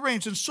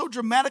rearranged and so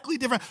dramatically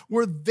different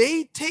where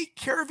they take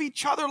care of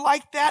each other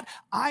like that,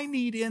 I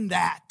need in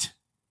that.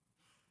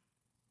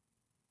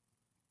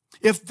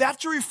 If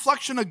that's a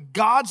reflection of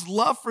God's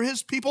love for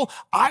his people,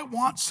 I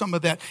want some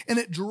of that. And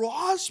it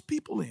draws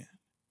people in.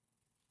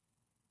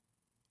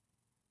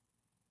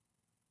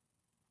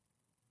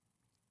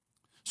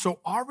 So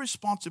our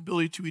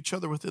responsibility to each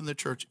other within the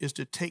church is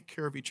to take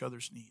care of each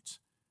other's needs.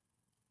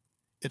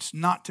 It's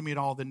not to meet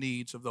all the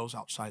needs of those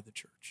outside the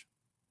church.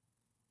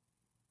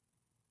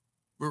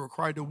 We're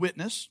required to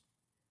witness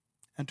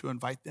and to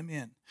invite them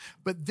in.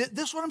 But this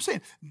is what I'm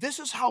saying. This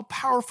is how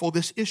powerful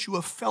this issue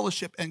of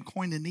fellowship and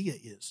koinonia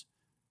is.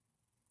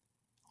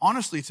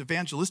 Honestly, it's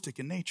evangelistic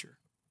in nature.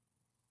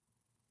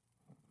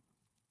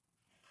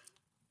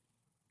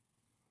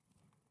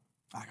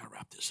 I got to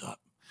wrap this up.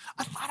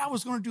 I thought I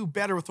was going to do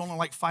better with only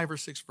like 5 or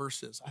 6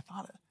 verses. I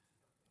thought it.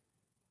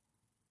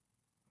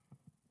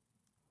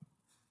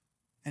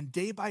 And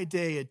day by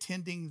day,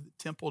 attending the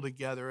temple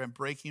together and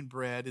breaking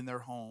bread in their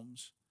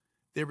homes,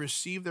 they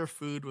received their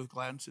food with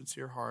glad and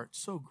sincere hearts,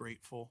 so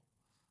grateful,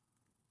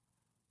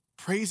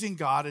 praising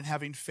God and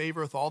having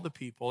favor with all the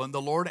people. And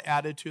the Lord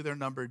added to their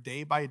number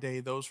day by day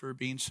those who were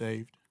being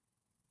saved.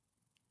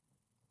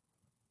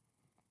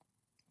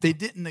 They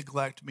didn't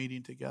neglect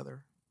meeting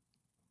together.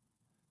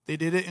 They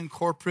did it in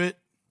corporate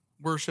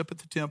worship at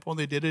the temple, and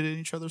they did it in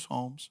each other's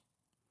homes.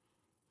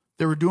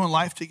 They were doing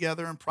life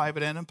together in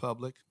private and in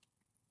public.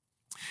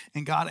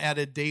 And God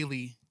added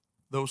daily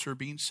those who are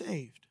being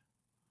saved.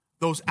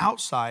 Those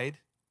outside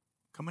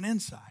coming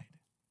inside.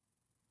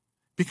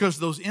 Because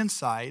those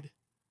inside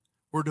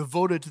were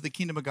devoted to the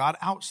kingdom of God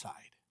outside.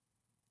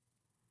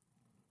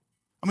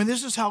 I mean,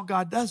 this is how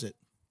God does it.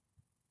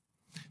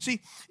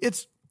 See,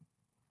 it's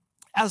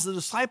as the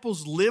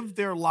disciples lived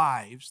their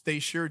lives, they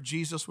shared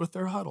Jesus with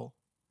their huddle.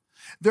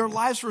 Their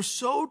lives were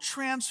so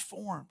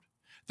transformed.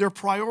 Their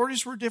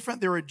priorities were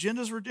different. Their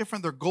agendas were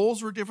different. Their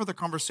goals were different. Their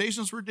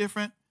conversations were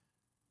different.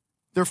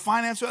 Their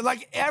finances,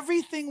 like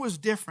everything was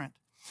different.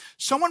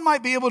 Someone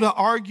might be able to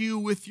argue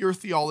with your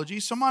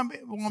theology. Someone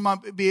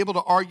might be able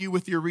to argue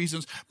with your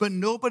reasons, but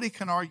nobody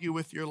can argue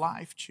with your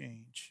life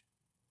change.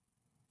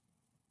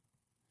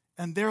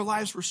 And their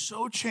lives were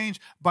so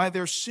changed by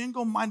their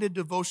single-minded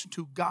devotion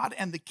to God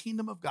and the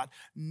kingdom of God.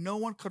 No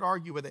one could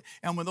argue with it.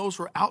 And when those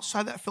who were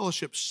outside that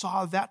fellowship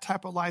saw that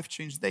type of life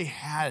change, they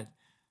had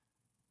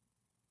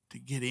to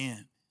get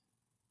in.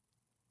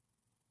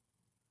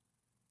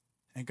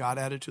 And God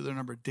added to their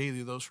number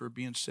daily those who were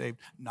being saved.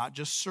 Not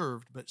just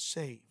served, but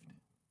saved.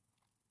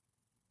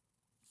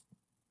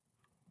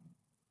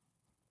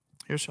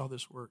 Here's how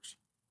this works.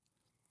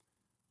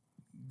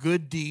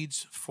 Good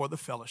deeds for the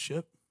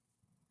fellowship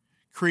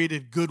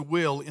created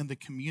goodwill in the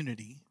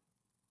community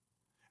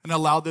and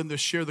allowed them to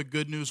share the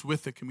good news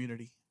with the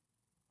community.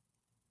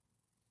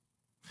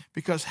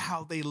 Because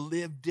how they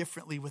lived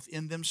differently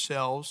within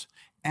themselves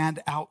and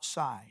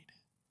outside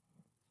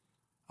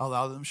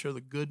allowed them to share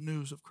the good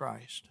news of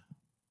Christ.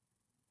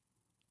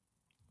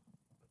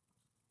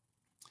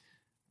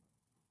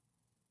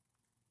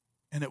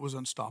 And it was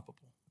unstoppable.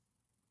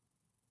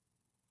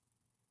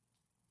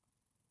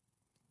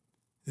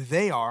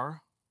 They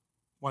are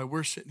why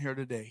we're sitting here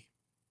today.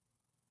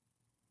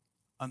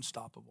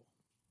 Unstoppable.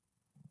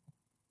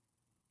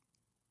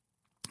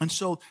 And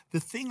so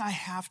the thing I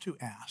have to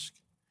ask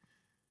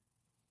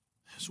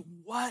is,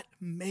 what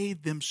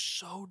made them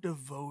so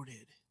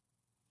devoted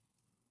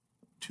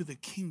to the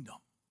kingdom?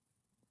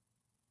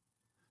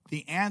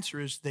 The answer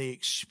is they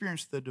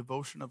experienced the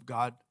devotion of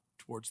God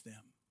towards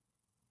them.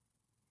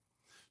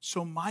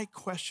 So my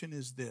question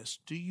is this: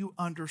 do you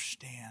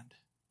understand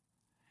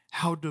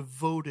how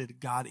devoted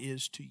God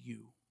is to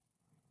you?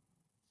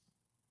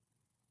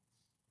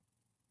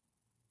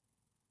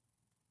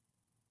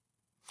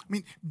 I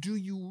mean, do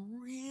you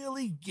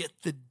really get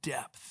the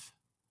depth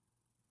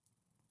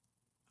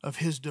of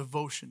his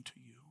devotion to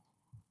you?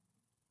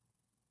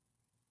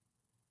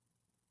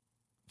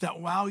 That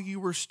while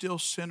you were still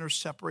sinners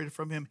separated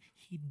from him,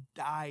 he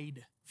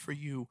died for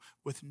you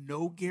with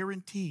no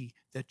guarantee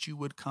that you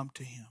would come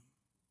to him.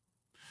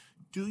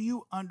 Do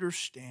you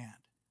understand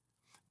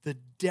the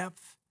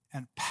depth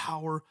and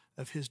power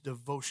of his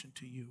devotion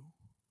to you?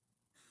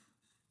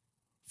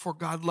 For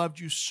God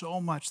loved you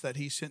so much that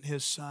he sent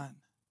his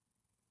son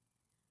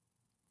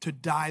to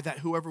die that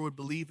whoever would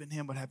believe in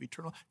him would have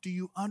eternal. Do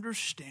you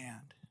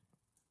understand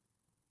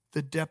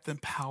the depth and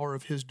power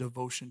of his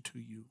devotion to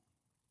you?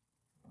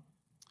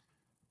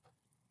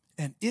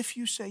 And if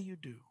you say you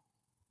do,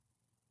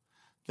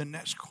 the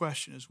next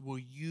question is, will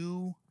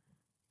you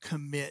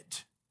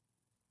commit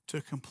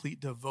to complete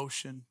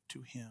devotion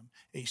to him?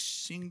 A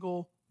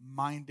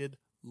single-minded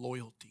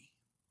loyalty.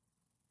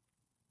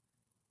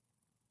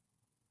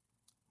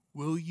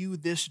 Will you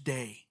this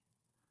day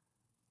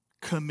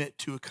commit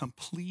to a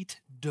complete,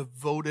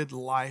 devoted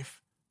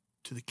life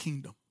to the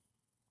kingdom?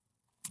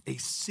 A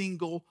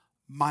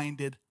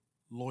single-minded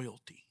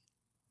loyalty.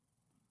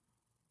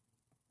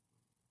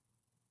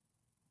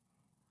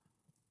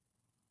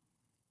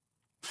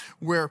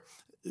 Where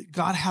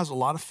God has a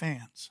lot of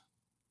fans,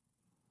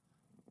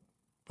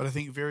 but I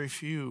think very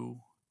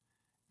few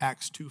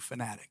Acts 2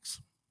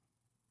 fanatics.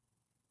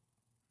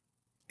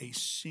 A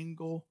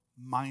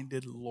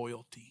single-minded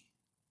loyalty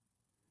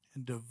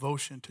and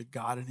devotion to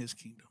God and his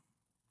kingdom.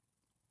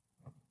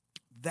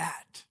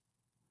 That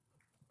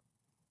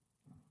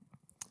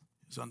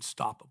is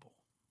unstoppable.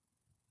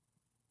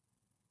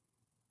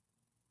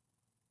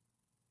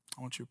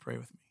 I want you to pray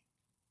with me.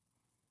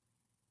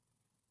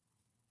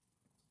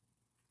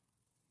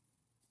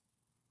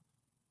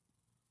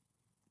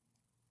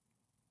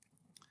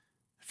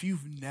 If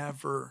you've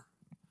never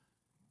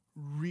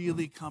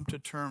really come to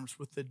terms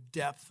with the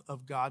depth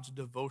of God's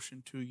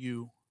devotion to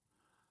you,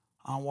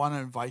 I want to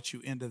invite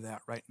you into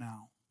that right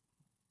now.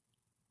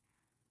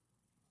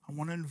 I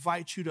want to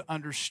invite you to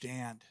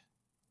understand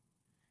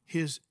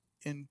his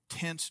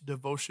intense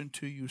devotion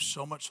to you,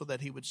 so much so that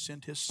he would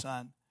send his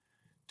son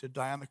to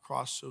die on the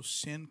cross so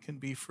sin can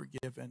be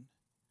forgiven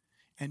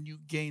and you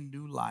gain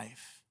new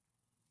life.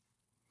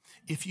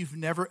 If you've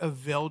never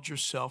availed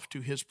yourself to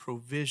his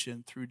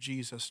provision through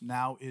Jesus,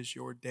 now is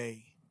your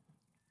day.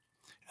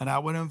 And I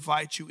would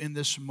invite you in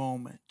this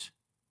moment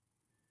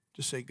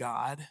to say,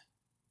 God,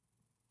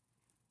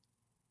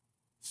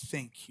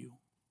 thank you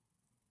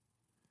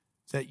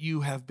that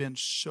you have been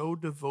so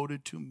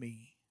devoted to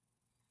me.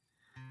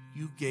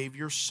 You gave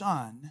your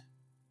son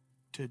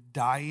to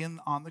die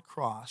on the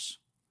cross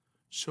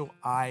so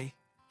I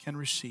can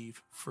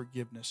receive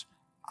forgiveness.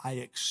 I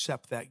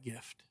accept that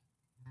gift.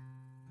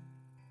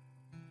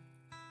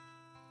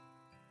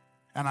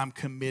 And I'm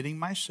committing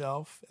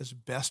myself as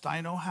best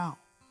I know how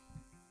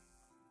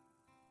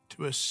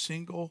to a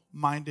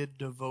single-minded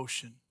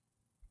devotion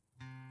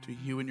to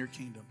you and your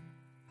kingdom.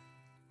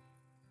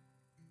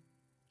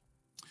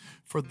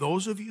 For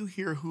those of you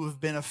here who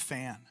have been a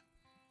fan,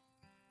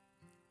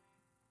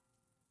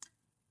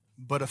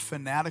 but a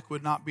fanatic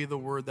would not be the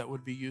word that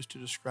would be used to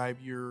describe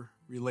your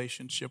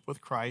relationship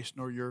with Christ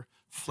nor your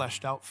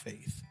fleshed out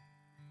faith,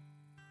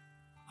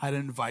 I'd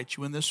invite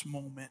you in this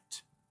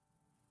moment.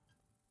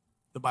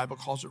 The Bible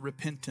calls it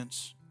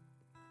repentance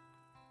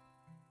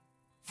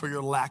for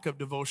your lack of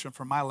devotion,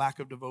 for my lack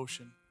of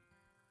devotion.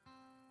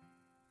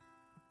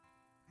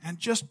 And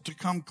just to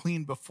come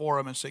clean before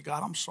him and say,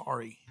 God, I'm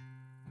sorry.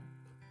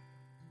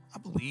 I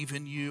believe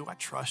in you. I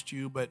trust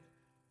you. But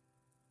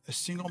a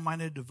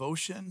single-minded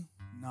devotion?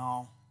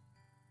 No.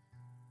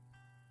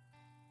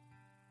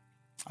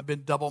 I've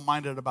been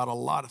double-minded about a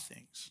lot of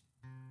things.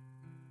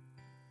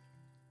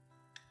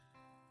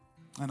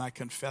 And I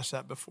confess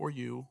that before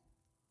you.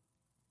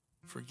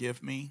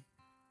 Forgive me.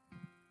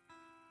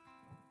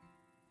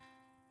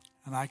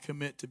 And I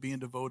commit to being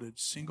devoted,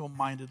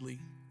 single-mindedly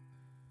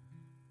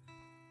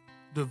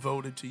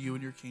devoted to you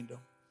and your kingdom.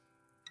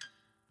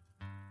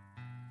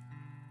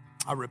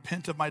 I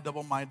repent of my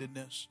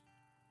double-mindedness.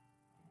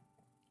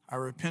 I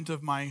repent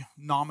of my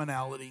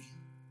nominality.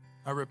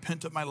 I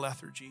repent of my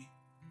lethargy.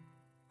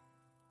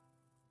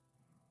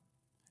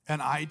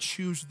 And I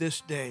choose this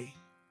day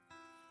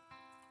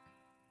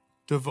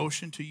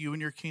devotion to you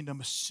and your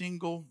kingdom, a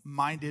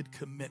single-minded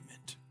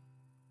commitment.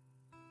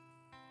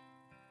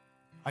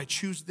 I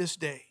choose this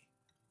day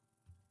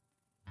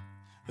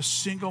a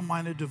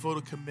single-minded,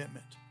 devoted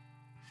commitment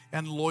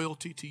and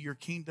loyalty to your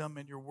kingdom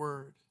and your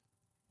word,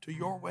 to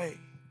your way.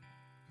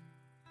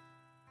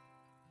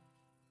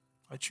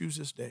 I choose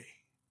this day.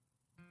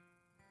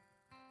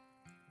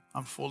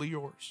 I'm fully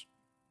yours.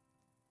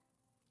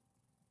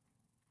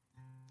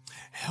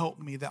 Help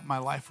me that my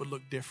life would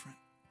look different.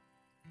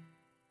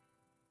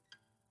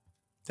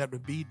 That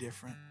would be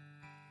different.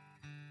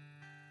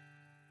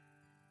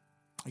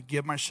 I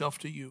give myself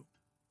to you.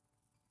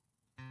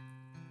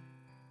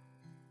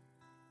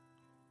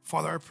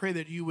 Father, I pray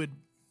that you would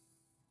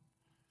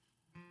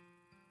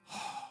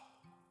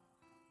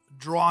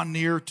draw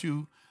near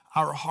to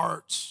our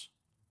hearts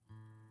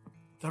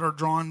that are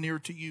drawn near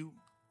to you.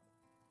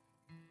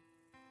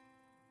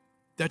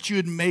 That you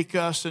would make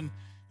us and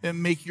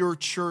make your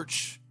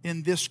church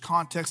in this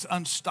context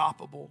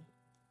unstoppable.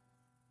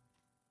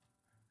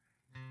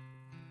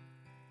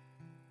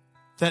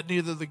 That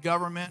neither the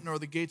government nor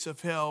the gates of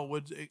hell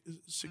would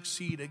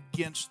succeed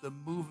against the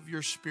move of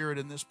your Spirit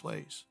in this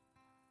place.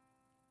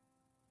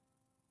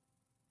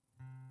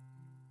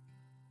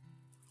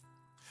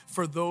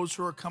 for those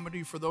who are coming to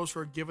you, for those who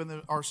are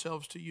giving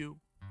ourselves to you,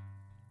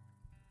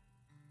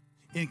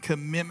 in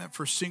commitment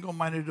for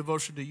single-minded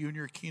devotion to you and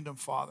your kingdom,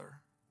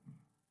 Father.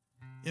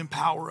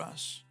 Empower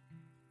us.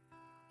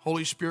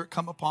 Holy Spirit,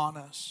 come upon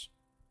us.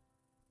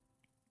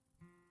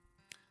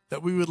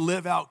 That we would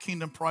live out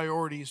kingdom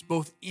priorities,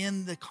 both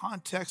in the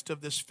context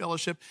of this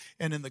fellowship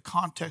and in the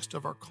context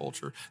of our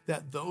culture.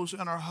 That those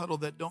in our huddle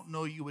that don't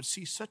know you would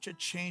see such a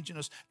change in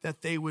us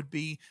that they would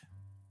be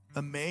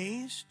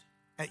amazed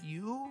at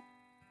you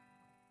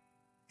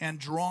and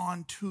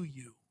drawn to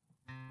you.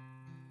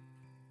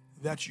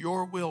 That's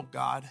your will,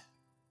 God.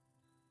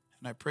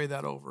 And I pray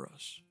that over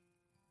us.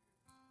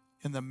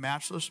 In the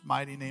matchless,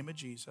 mighty name of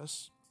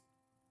Jesus.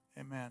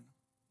 Amen.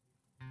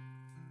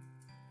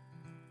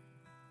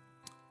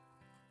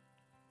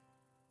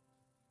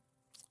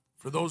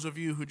 For those of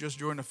you who just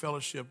joined the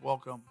fellowship,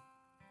 welcome.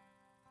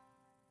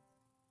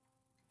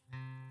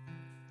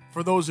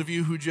 For those of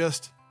you who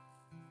just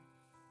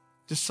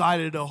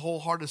decided a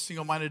wholehearted,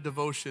 single-minded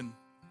devotion,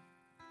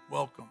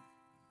 welcome.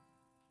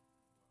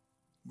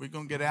 We're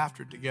going to get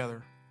after it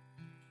together.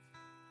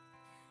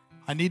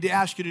 I need to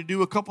ask you to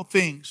do a couple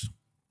things.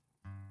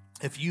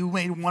 If you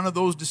made one of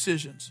those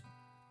decisions,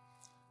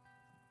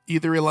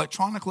 either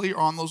electronically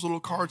or on those little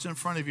cards in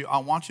front of you, I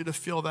want you to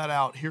fill that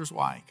out. Here's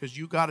why. Because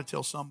you got to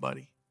tell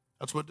somebody.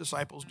 That's what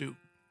disciples do.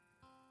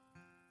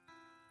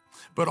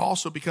 But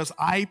also because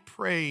I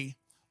pray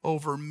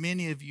over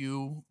many of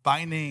you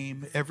by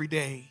name every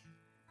day.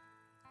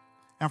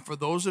 And for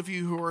those of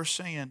you who are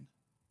saying,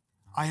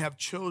 I have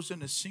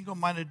chosen a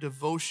single-minded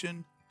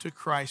devotion to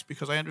Christ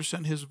because I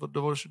understand his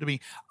devotion to me,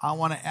 I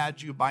want to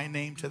add you by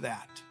name to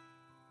that.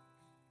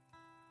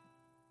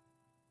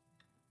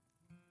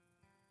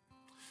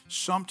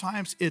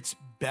 Sometimes it's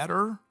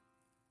better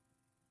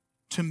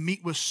to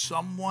meet with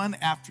someone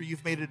after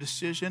you've made a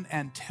decision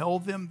and tell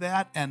them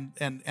that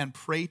and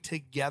pray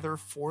together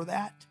for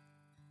that.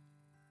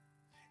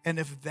 And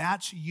if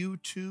that's you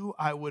too,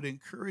 I would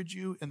encourage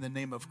you in the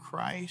name of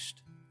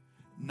Christ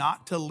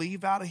not to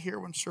leave out of here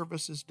when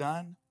service is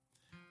done,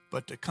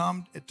 but to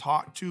come and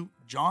talk to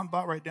John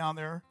Bott right down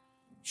there,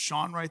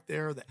 Sean right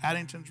there, the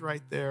Addingtons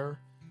right there,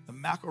 the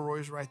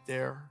McElroys right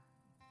there,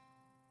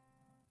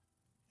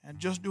 and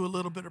just do a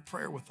little bit of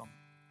prayer with them,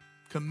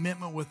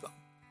 commitment with them.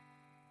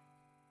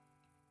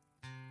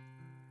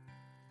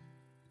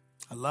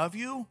 I love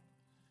you,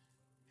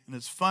 and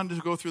it's fun to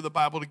go through the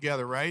Bible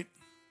together, right?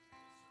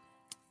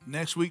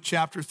 Next week,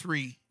 chapter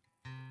 3.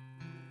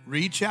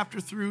 Read chapter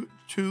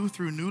 2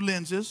 through new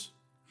lenses,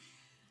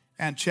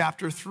 and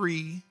chapter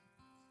 3,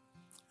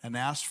 and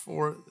ask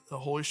for the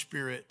Holy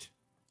Spirit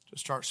to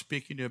start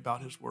speaking to you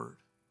about his word.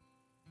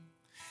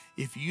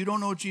 If you don't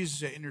know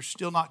Jesus yet and you're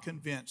still not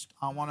convinced,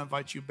 I want to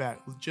invite you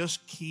back.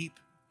 Just keep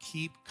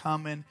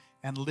coming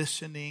and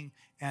listening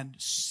and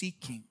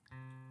seeking,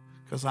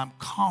 because I'm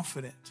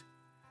confident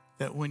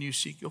that when you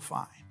seek, you'll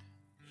find.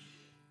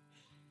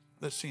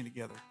 Let's sing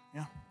together.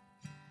 Yeah.